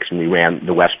stakes, and we ran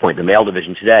the West Point, the male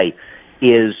division today,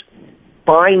 is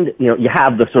find, you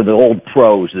have the sort of the old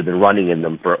pros that have been running in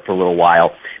them for a little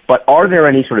while, but are there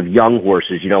any sort of young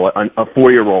horses, a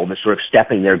 4-year-old that's sort of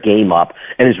stepping their game up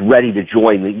and is ready to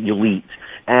join the elite?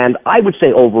 And I would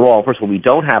say overall, first of all, we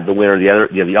don't have the winner of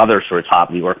the other sort of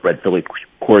top New York bred filly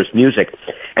chorus music.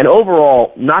 And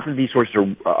overall, not that these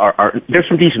horses are there's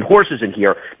some decent horses in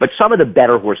here, but some of the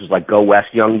better horses like Go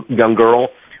West, Young Girl,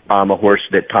 a horse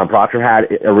that Tom Proctor had,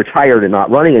 retired and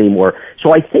not running anymore.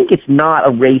 So I think it's not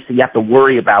a race that you have to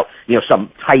worry about,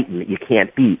 some titan that you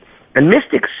can't beat. And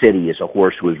Mystic City is a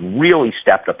horse who has really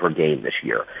stepped up her game this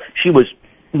year. She was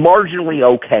marginally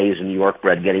okay as a New York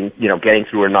bred, getting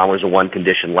through her non-was a one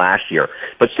condition last year.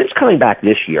 But since coming back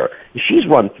this year, she's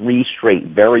run 3 straight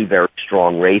very, very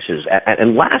strong races.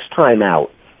 And last time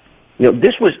out,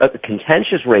 this was a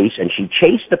contentious race, and she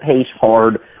chased the pace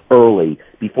hard early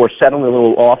before settling a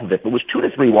little off of it, but was 2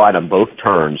 to 3 wide on both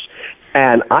turns.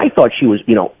 And I thought she was,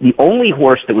 the only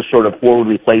horse that was sort of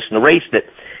forwardly placed in the race that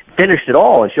finished it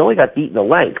all, and she only got beaten a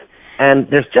length. And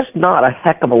there's just not a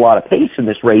heck of a lot of pace in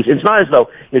this race. It's not as though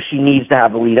she needs to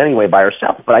have the lead anyway by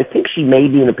herself, but I think she may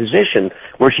be in a position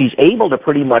where she's able to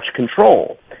pretty much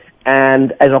control.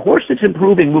 And as a horse that's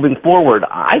improving moving forward,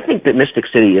 I think that Mystic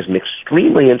City is an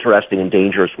extremely interesting and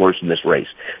dangerous horse in this race.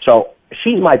 So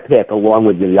she's my pick, along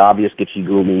with the obvious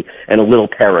Gitchigumi and a little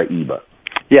Terra Eva.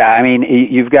 Yeah, I mean,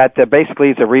 you've got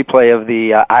basically it's a replay of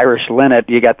the Irish Linnet.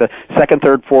 You got the 2nd,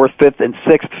 3rd, 4th, 5th, and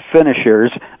 6th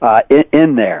finishers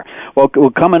in there. Well,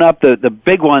 coming up, the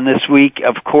big one this week,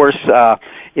 of course,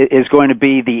 is going to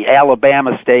be the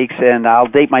Alabama Stakes, and I'll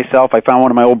date myself. I found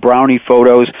one of my old Brownie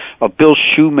photos of Bill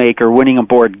Shoemaker winning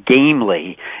aboard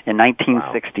Gamely in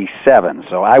 1967. Wow.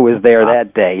 So I was there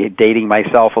that day, dating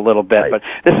myself a little bit. Right. But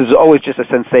this is always just a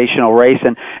sensational race,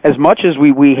 and as much as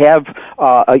we have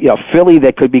a filly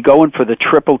that could be going for the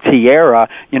Triple Tiara,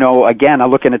 again,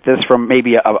 I'm looking at this from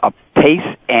maybe a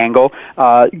pace angle.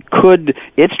 Could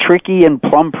It's Tricky and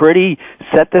Plum Pretty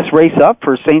set this race up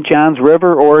for St. John's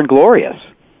River or Inglorious?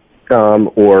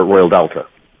 Or Royal Delta.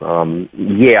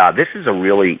 Yeah, this is a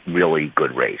really, really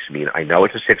good race. I mean, I know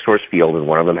it's a 6-horse field and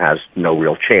one of them has no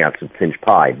real chance at Finch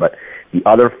Pie, but the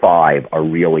other 5 are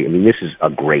really, this is a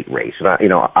great race.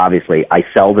 And, obviously I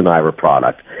sell the Naira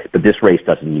product, but this race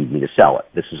doesn't need me to sell it.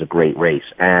 This is a great race.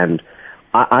 And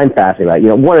I'm fascinated by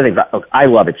it. One of the things, I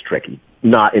love It's Tricky.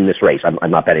 Not in this race.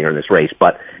 I'm not betting her in this race,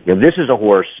 but this is a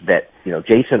horse that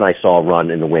Jason and I saw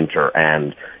run in the winter,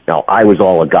 and I was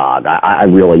all agog. I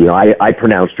really, I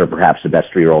pronounced her perhaps the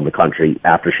best 3-year-old in the country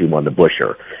after she won the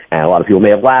Busher, and a lot of people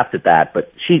may have laughed at that,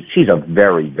 but she's a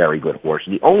very, very good horse.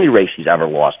 The only race she's ever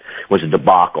lost was a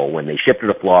debacle when they shipped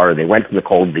her to Florida. They went from the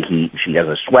cold to the heat. She has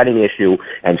a sweating issue,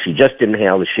 and she just didn't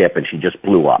handle the ship, and she just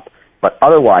blew up. But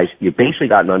otherwise, you basically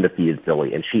got an undefeated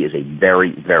filly, and she is a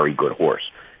very, very good horse.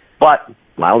 But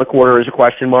mile and a quarter is a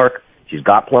question mark. She's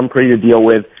got Plum Pretty to deal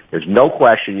with. There's no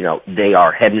question, they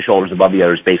are head and shoulders above the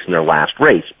others based on their last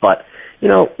race. But,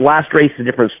 last race is a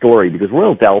different story because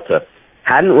Royal Delta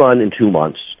hadn't run in 2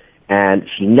 months, and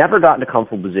she never got in a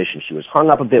comfortable position. She was hung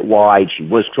up a bit wide. She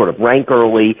was sort of rank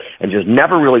early and just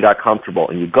never really got comfortable.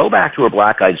 And you go back to her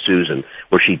Black-Eyed Susan,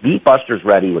 where she beat Buster's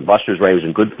Ready when Buster's Ready was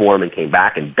in good form and came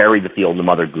back and buried the field in the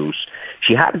Mother Goose.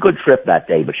 She had a good trip that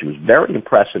day, but she was very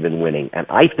impressive in winning. And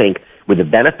I think with the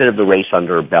benefit of the race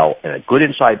under her belt and a good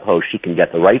inside post, she can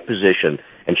get the right position,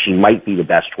 and she might be the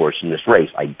best horse in this race.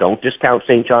 I don't discount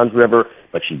St. John's River,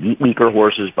 but she beat weaker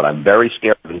horses, but I'm very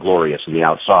scared of Inglorious on the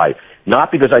outside.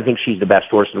 Not because I think she's the best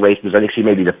horse in the race, because I think she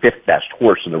may be the 5th best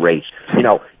horse in the race,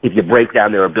 if you break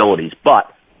down their abilities.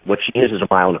 But what she is a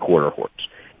mile and a quarter horse.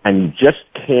 And you just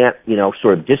can't,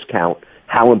 sort of discount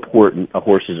how important a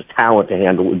horse's talent to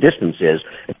handle the distance is,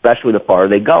 especially the farther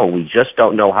they go. We just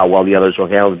don't know how well the others will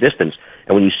handle the distance.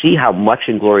 And when you see how much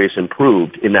Inglorious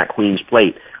improved in that Queen's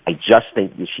Plate, I just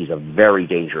think that she's a very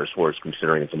dangerous horse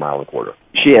considering it's a mile and a quarter.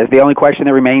 She is. The only question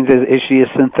that remains is she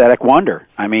a synthetic wonder?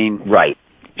 Right.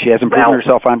 She hasn't proven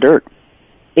herself on dirt.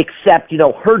 Except,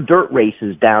 her dirt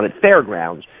races down at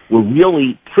Fairgrounds were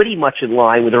really pretty much in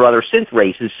line with her other synth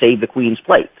races, save the Queen's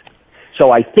Plate. So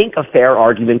I think a fair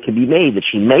argument can be made that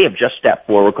she may have just stepped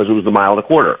forward because it was the mile and a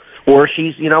quarter. Or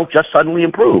she's, just suddenly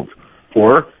improved.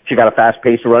 Or she got a fast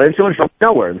pace to run into and she'll be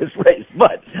nowhere in this race.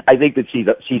 But I think that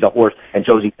she's a horse. And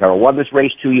Josie Terrell won this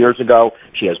race 2 years ago.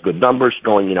 She has good numbers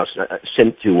going,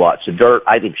 synth to dirt.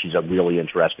 I think she's a really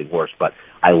interesting horse. But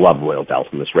I love Royal Delta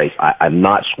in this race. I'm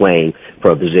not swaying for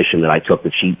a position that I took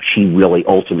that she really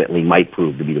ultimately might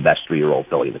prove to be the best 3-year-old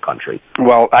filly in the country.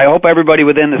 Well, I hope everybody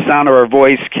within the sound of our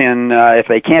voice can, if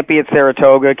they can't be at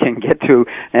Saratoga, can get to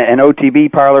an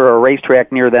OTB parlor or a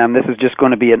racetrack near them. This is just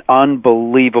going to be an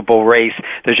unbelievable race.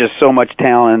 There's just so much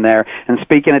talent in there. And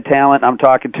speaking of talent, I'm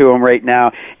talking to him right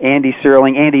now, Andy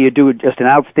Serling. Andy, you do just an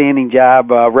outstanding job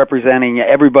representing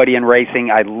everybody in racing.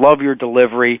 I love your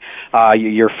delivery.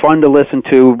 You're fun to listen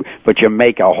to, but you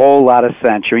make a whole lot of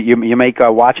sense. You make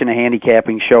watching a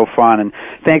handicapping show fun, and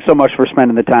thanks so much for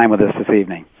spending the time with us this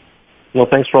evening. Well,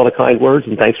 thanks for all the kind words,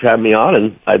 and thanks for having me on,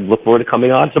 and I look forward to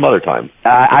coming on some other time.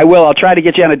 I will. I'll try to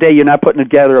get you on a day you're not putting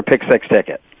together a Pick 6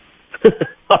 ticket.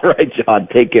 All right, John.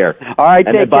 Take care. All right,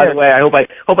 and take care. By the way, I hope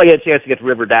I get a chance to get to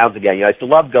River Downs again. I used to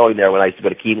love going there when I used to go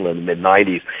to Keeneland in the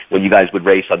mid-'90s when you guys would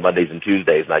race on Mondays and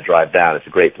Tuesdays, and I drive down. It's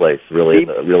a great place. It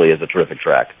really is a terrific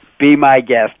track. Be my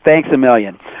guest. Thanks a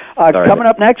million. Coming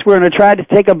up next, we're going to try to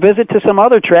take a visit to some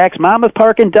other tracks, Monmouth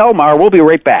Park and Del Mar. We'll be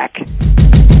right back.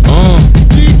 Now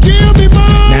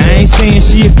I ain't saying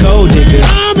she a gold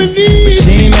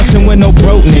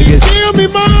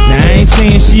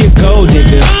she a gold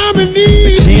digger. But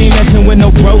she ain't messing with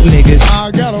no broke niggas.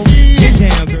 Get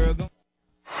down, girl.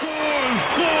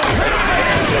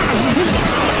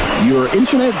 Your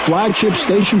internet flagship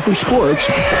station for sports.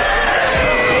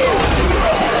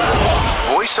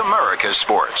 Voice America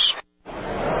Sports.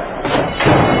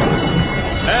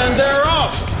 And they're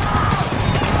off.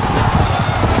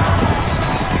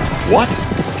 What?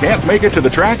 Can't make it to the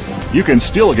track? You can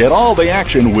still get all the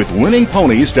action with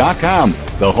winningponies.com,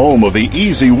 the home of the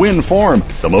easy win form,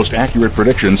 the most accurate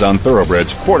predictions on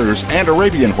thoroughbreds, quarters, and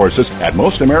Arabian horses at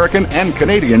most American and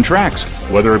Canadian tracks.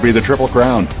 Whether it be the Triple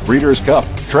Crown, Breeders' Cup,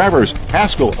 Travers,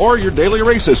 Haskell, or your daily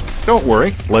races, don't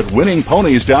worry. Let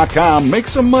winningponies.com make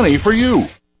some money for you.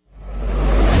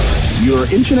 Your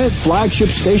internet flagship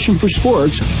station for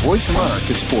sports, Voice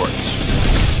America Sports.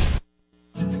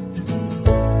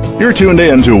 You're tuned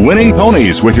in to Winning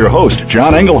Ponies with your host,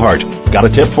 John Englehart. Got a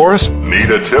tip for us? Need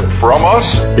a tip from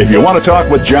us? If you want to talk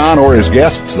with John or his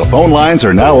guests, the phone lines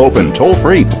are now open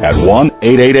toll-free at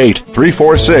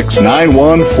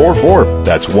 1-888-346-9144.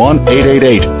 That's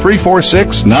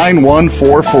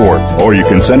 1-888-346-9144. Or you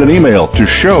can send an email to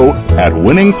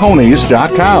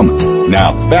show@winningponies.com.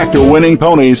 Now, back to Winning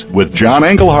Ponies with John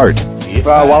Englehart.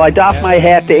 While I doff my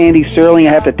hat to Andy Serling,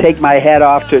 I have to take my hat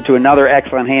off to another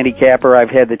excellent handicapper I've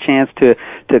had the chance to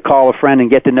call a friend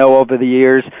and get to know over the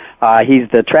years. He's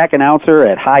the track announcer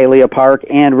at Hialeah Park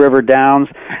and River Downs.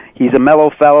 He's a mellow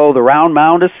fellow, the round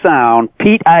mound of sound.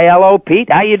 Pete Aiello. Pete,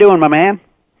 how you doing, my man?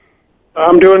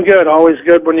 I'm doing good. Always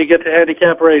good when you get to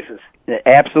handicap races.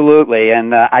 Absolutely,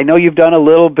 and I know you've done a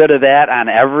little bit of that on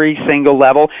every single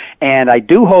level, and I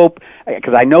do hope,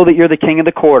 because I know that you're the king of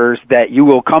the quarters, that you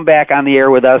will come back on the air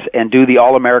with us and do the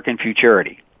All-American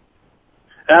Futurity.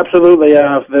 Absolutely.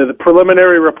 The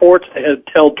preliminary reports had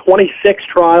held 26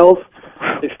 trials.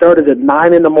 They started at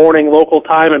 9 in the morning local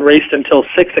time and raced until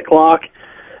 6 o'clock.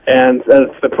 And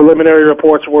the preliminary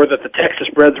reports were that the Texas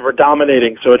breds were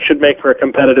dominating, so it should make for a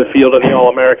competitive field in the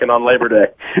All-American on Labor Day.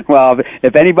 Well,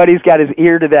 if anybody's got his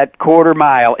ear to that quarter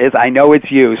mile, I know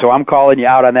it's you, so I'm calling you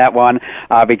out on that one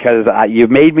because you've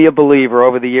made me a believer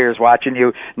over the years watching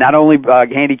you not only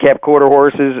handicap quarter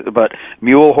horses, but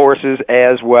mule horses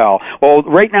as well. Well,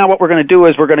 right now what we're going to do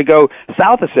is we're going to go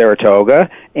south of Saratoga,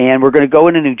 and we're going to go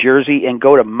into New Jersey and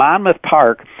go to Monmouth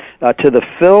Park to the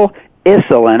Phil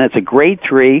Iselin. It's a grade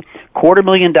 3,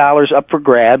 $250,000 up for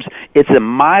grabs. It's a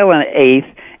mile and an eighth,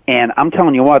 and I'm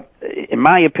telling you what, in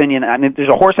my opinion, I mean, there's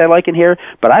a horse I like in here,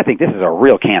 but I think this is a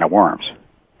real can of worms.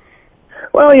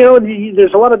 Well,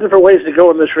 there's a lot of different ways to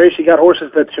go in this race. You got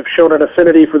horses that have shown an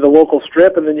affinity for the local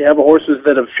strip, and then you have horses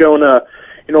that have shown a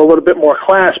little bit more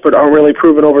class, but aren't really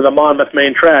proven over the Monmouth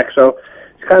main track. So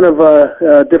it's kind of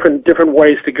different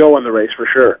ways to go in the race for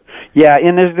sure. Yeah,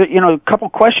 and there's a couple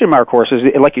question mark horses.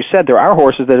 Like you said, there are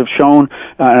horses that have shown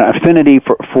affinity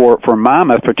for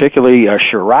Monmouth, particularly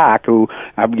Chirac, who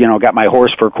I've got my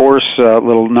horse for course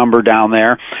little number down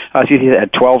there. He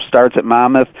had 12 starts at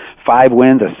Monmouth, 5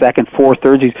 wins, a second, 4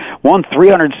 thirds. He's won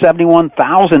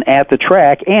 $371,000 at the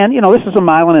track, and this is a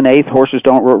mile and an eighth. Horses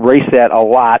don't race that a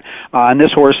lot, and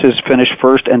this horse has finished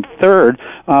first and third.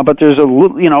 But there's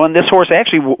and this horse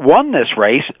actually won this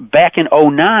race back in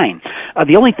 2009.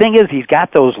 The only thing is he's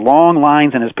got those long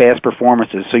lines in his past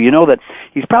performances, so you know that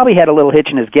he's probably had a little hitch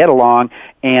in his get-along,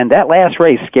 and that last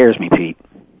race scares me, Pete.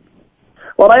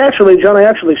 Well, John, I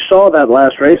actually saw that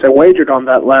last race. I wagered on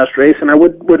that last race, and I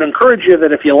would encourage you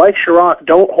that if you like Chirac,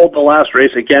 don't hold the last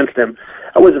race against him.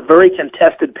 It was a very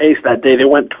contested pace that day. They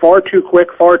went far too quick,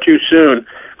 far too soon,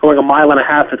 going a mile and a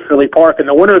half at Philly Park. And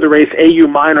the winner of the race, A.U.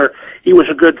 Minor, he was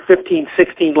a good 15,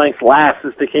 16 lengths last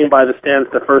as they came by the stands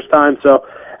the first time. So,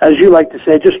 as you like to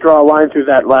say, just draw a line through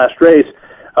that last race.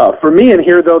 For me in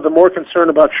here, though, the more concern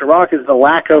about Chirac is the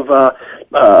lack of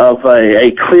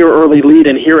a clear early lead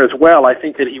in here as well. I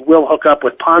think that he will hook up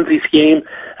with Ponzi Scheme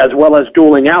as well as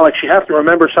Dueling Alex. You have to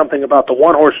remember something about the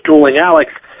one-horse Dueling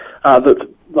Alex. The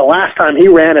last time he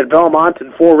ran at Belmont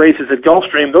and 4 races at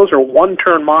Gulfstream, those are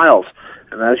one-turn miles.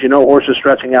 And as you know, horses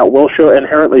stretching out will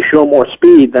inherently show more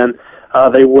speed than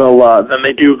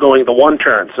they do going the one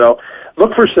turn. So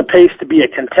look for some pace to be a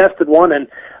contested one, and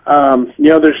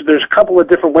there's a couple of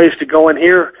different ways to go in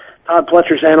here. Todd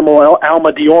Pletcher's animal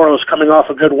Alma Dioro is coming off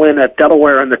a good win at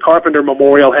Delaware in the Carpenter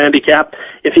Memorial Handicap.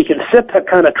 If he can sit that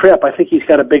kind of trip, I think he's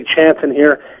got a big chance in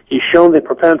here. He's shown the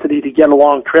propensity to get a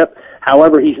long trip.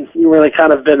 However, he's really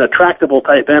kind of been a tractable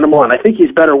type animal, and I think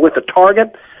he's better with a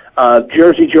target.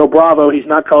 Jersey Joe Bravo, he's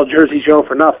not called Jersey Joe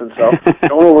for nothing, so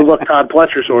don't overlook Todd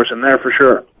Pletcher's horse in there for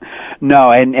sure.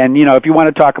 No, and if you want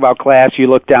to talk about class, you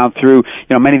look down through,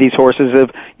 many of these horses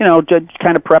have,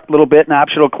 kind of prepped a little bit in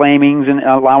optional claimings and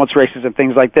allowance races and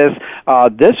things like this.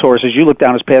 This horse, as you look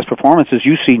down his past performances,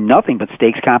 you see nothing but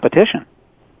stakes competition.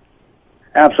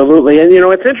 Absolutely, and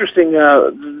it's interesting,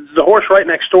 the horse right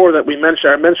next door that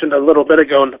I mentioned a little bit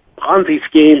ago in the Ponzi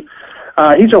scheme,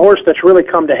 he's a horse that's really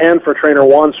come to hand for trainer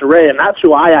Juan Saray, and that's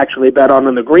who I actually bet on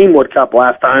in the Greenwood Cup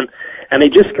last time. And he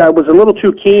just was a little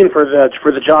too keen for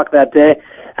the jock that day.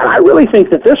 And I really think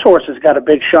that this horse has got a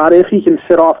big shot if he can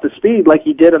sit off the speed like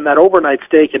he did in that overnight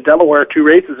stake at Delaware 2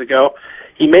 races ago.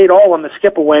 He made all on the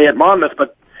skip away at Monmouth,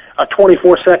 but a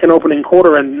 24-second opening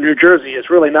quarter in New Jersey is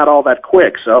really not all that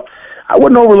quick. So I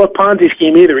wouldn't overlook Ponzi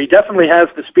scheme either. He definitely has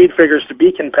the speed figures to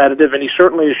be competitive, and he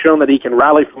certainly has shown that he can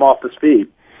rally from off the speed.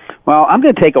 Well, I'm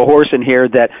going to take a horse in here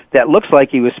that looks like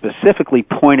he was specifically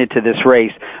pointed to this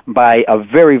race by a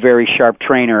very, very sharp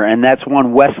trainer, and that's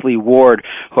one Wesley Ward,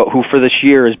 who for this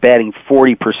year is batting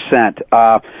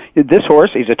 40%. This horse,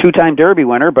 he's a 2-time Derby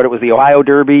winner, but it was the Ohio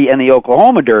Derby and the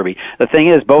Oklahoma Derby. The thing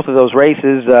is, both of those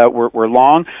races were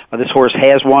long. This horse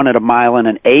has won at 1 mile and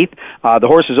an eighth. The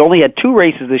horse has only had 2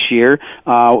 races this year.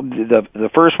 The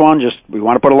first one, just we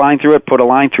want to put a line through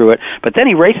it. But then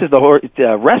he races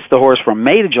rests the horse from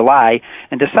May to July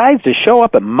and decides to show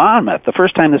up at Monmouth, the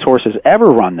first time this horse has ever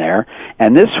run there.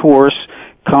 And this horse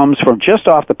comes from just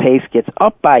off the pace, gets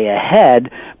up by a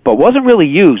head, but wasn't really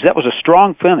used. That was a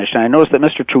strong finish. And I noticed that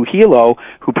Mr. Trujillo,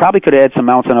 who probably could have had some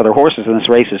mounts on other horses in this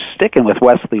race, is sticking with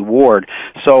Wesley Ward.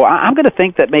 So I'm going to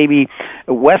think that maybe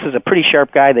Wes is a pretty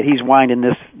sharp guy, that he's winding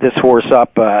this horse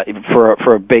up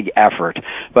for a big effort.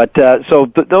 But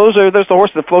those are the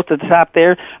horses that float to the top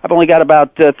there. I've only got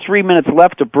about 3 minutes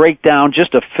left to break down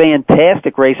just a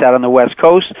fantastic race out on the West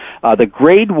Coast. The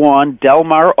Grade 1 Del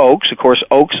Mar Oaks. Of course,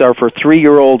 Oaks are for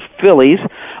 3-year-old fillies.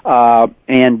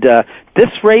 This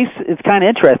race is kind of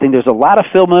interesting. There's a lot of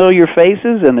familiar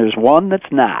faces, and there's one that's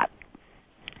not.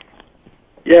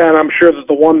 Yeah, and I'm sure that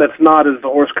the one that's not is the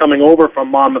horse coming over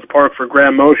from Monmouth Park for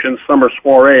Grand Motion, Summer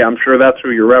Soiree. I'm sure that's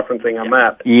who you're referencing on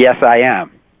that. Yes, I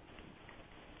am.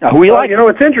 Who you like?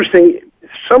 It's interesting.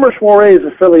 Summer Soiree is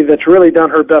a filly that's really done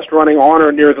her best running on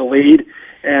or near the lead.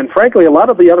 And frankly, a lot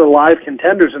of the other live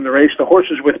contenders in the race, the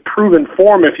horses with proven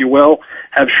form, if you will,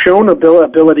 have shown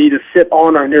ability to sit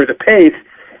on or near the pace.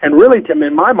 And really, Tim,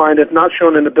 in my mind, have not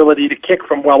shown an ability to kick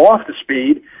from well off the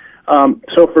speed.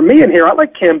 So for me in here, I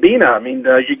like Cambina. I mean,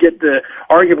 you get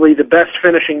arguably the best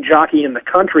finishing jockey in the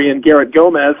country in Garrett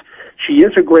Gomez. She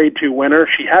is a Grade 2 winner.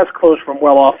 She has closed from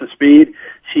well off the speed.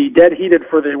 She dead heated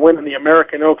for the win in the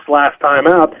American Oaks last time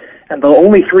out. And the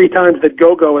only 3 times that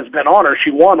Go-Go has been on her,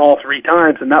 she won all 3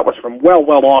 times, and that was from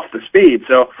well off the speed.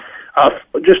 So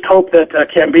just hope that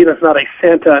Cambina's not a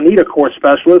Santa Anita course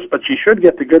specialist, but she should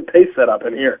get the good pace set up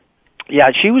in here.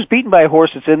 Yeah, she was beaten by a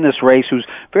horse that's in this race who's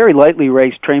very lightly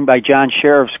raced, trained by John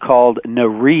Sheriffs, called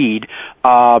Nareed.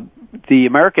 The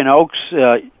American Oaks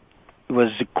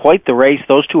was quite the race.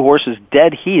 Those 2 horses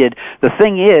dead heated. The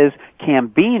thing is,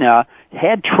 Cambina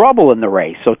had trouble in the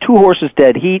race. So 2 horses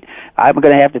dead heat. I'm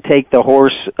going to have to take the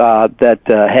horse that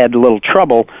had a little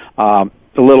trouble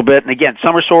a little bit. And again,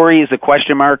 Summer Soiree is a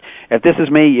question mark. If this is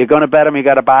me, you're going to bet him, you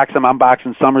got to box him. I'm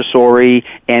boxing Summer Soiree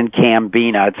and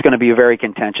Cambina. It's going to be a very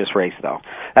contentious race, though.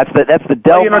 That's the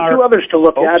Del Mar. 2 others to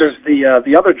look at is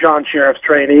the other John Sheriff's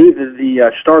trainee,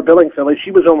 the Star Billing filly.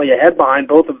 She was only a head behind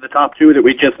both of the top 2 that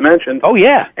we just mentioned. Oh,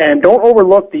 yeah. And don't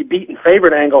overlook the beaten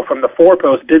favorite angle from the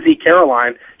 4-post, Busy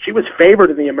Caroline. She was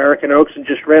favored in the American Oaks and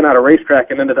just ran out of racetrack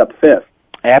and ended up 5th.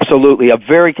 Absolutely, a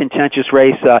very contentious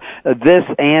race. This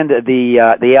and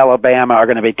the Alabama are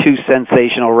going to be 2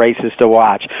 sensational races to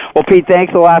watch. Well, Pete,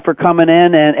 thanks a lot for coming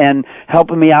in and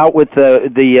helping me out with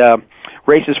the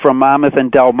races from Monmouth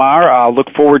and Del Mar. I'll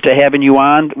look forward to having you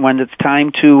on when it's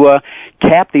time to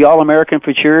cap the All-American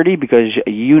Futurity, because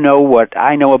you know what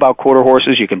I know about quarter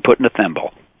horses you can put in a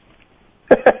thimble.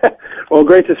 Well,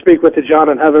 great to speak with you, John,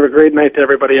 and have a great night to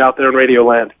everybody out there in Radio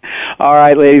Land. All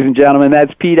right, ladies and gentlemen,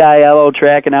 that's Pete Aiello,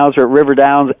 track announcer at River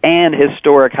Downs and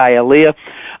historic Hialeah.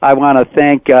 I want to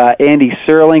thank Andy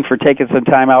Serling for taking some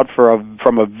time out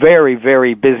from a very,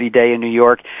 very busy day in New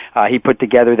York. He put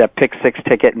together that Pick 6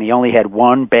 ticket, and he only had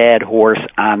 1 bad horse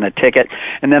on the ticket.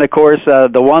 And then, of course,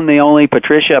 the one, the only,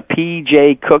 Patricia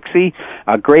P.J. Cooksey,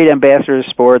 a great ambassador of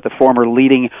sport, the former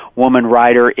leading woman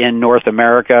rider in North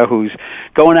America, who's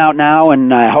going out now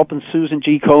and helping Susan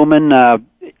G. Komen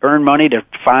earn money to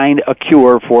find a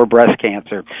cure for breast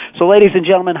cancer. So, ladies and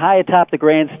gentlemen, high atop the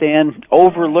grandstand,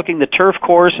 overlooking the turf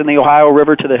course in the Ohio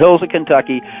River to the hills of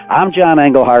Kentucky, I'm John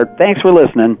Englehart. Thanks for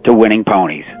listening to Winning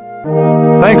Ponies.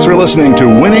 Thanks for listening to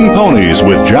Winning Ponies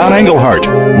with John Englehart.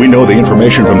 We know the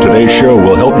information from today's show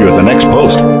will help you at the next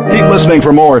post. Keep listening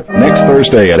for more next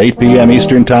Thursday at 8 p.m.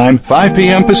 Eastern Time, 5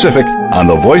 p.m. Pacific on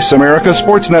the Voice America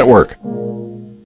Sports Network.